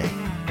 Hyundai,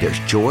 there's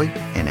joy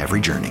in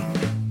every journey.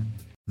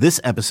 This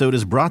episode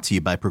is brought to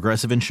you by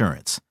Progressive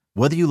Insurance.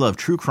 Whether you love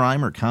true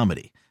crime or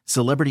comedy,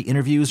 celebrity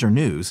interviews or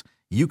news,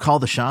 you call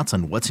the shots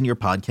on what's in your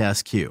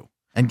podcast queue.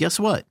 And guess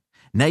what?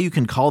 Now you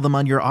can call them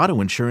on your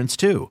auto insurance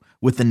too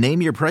with the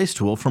Name Your Price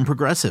tool from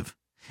Progressive.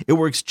 It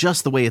works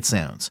just the way it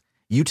sounds.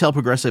 You tell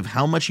Progressive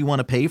how much you want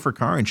to pay for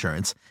car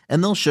insurance,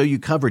 and they'll show you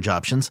coverage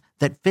options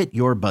that fit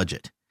your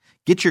budget.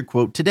 Get your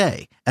quote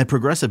today at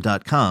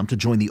Progressive.com to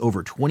join the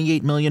over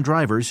 28 million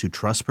drivers who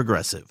trust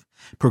Progressive.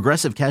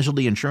 Progressive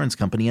Casualty Insurance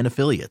Company and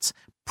Affiliates.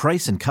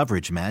 Price and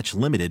coverage match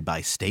limited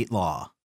by state law.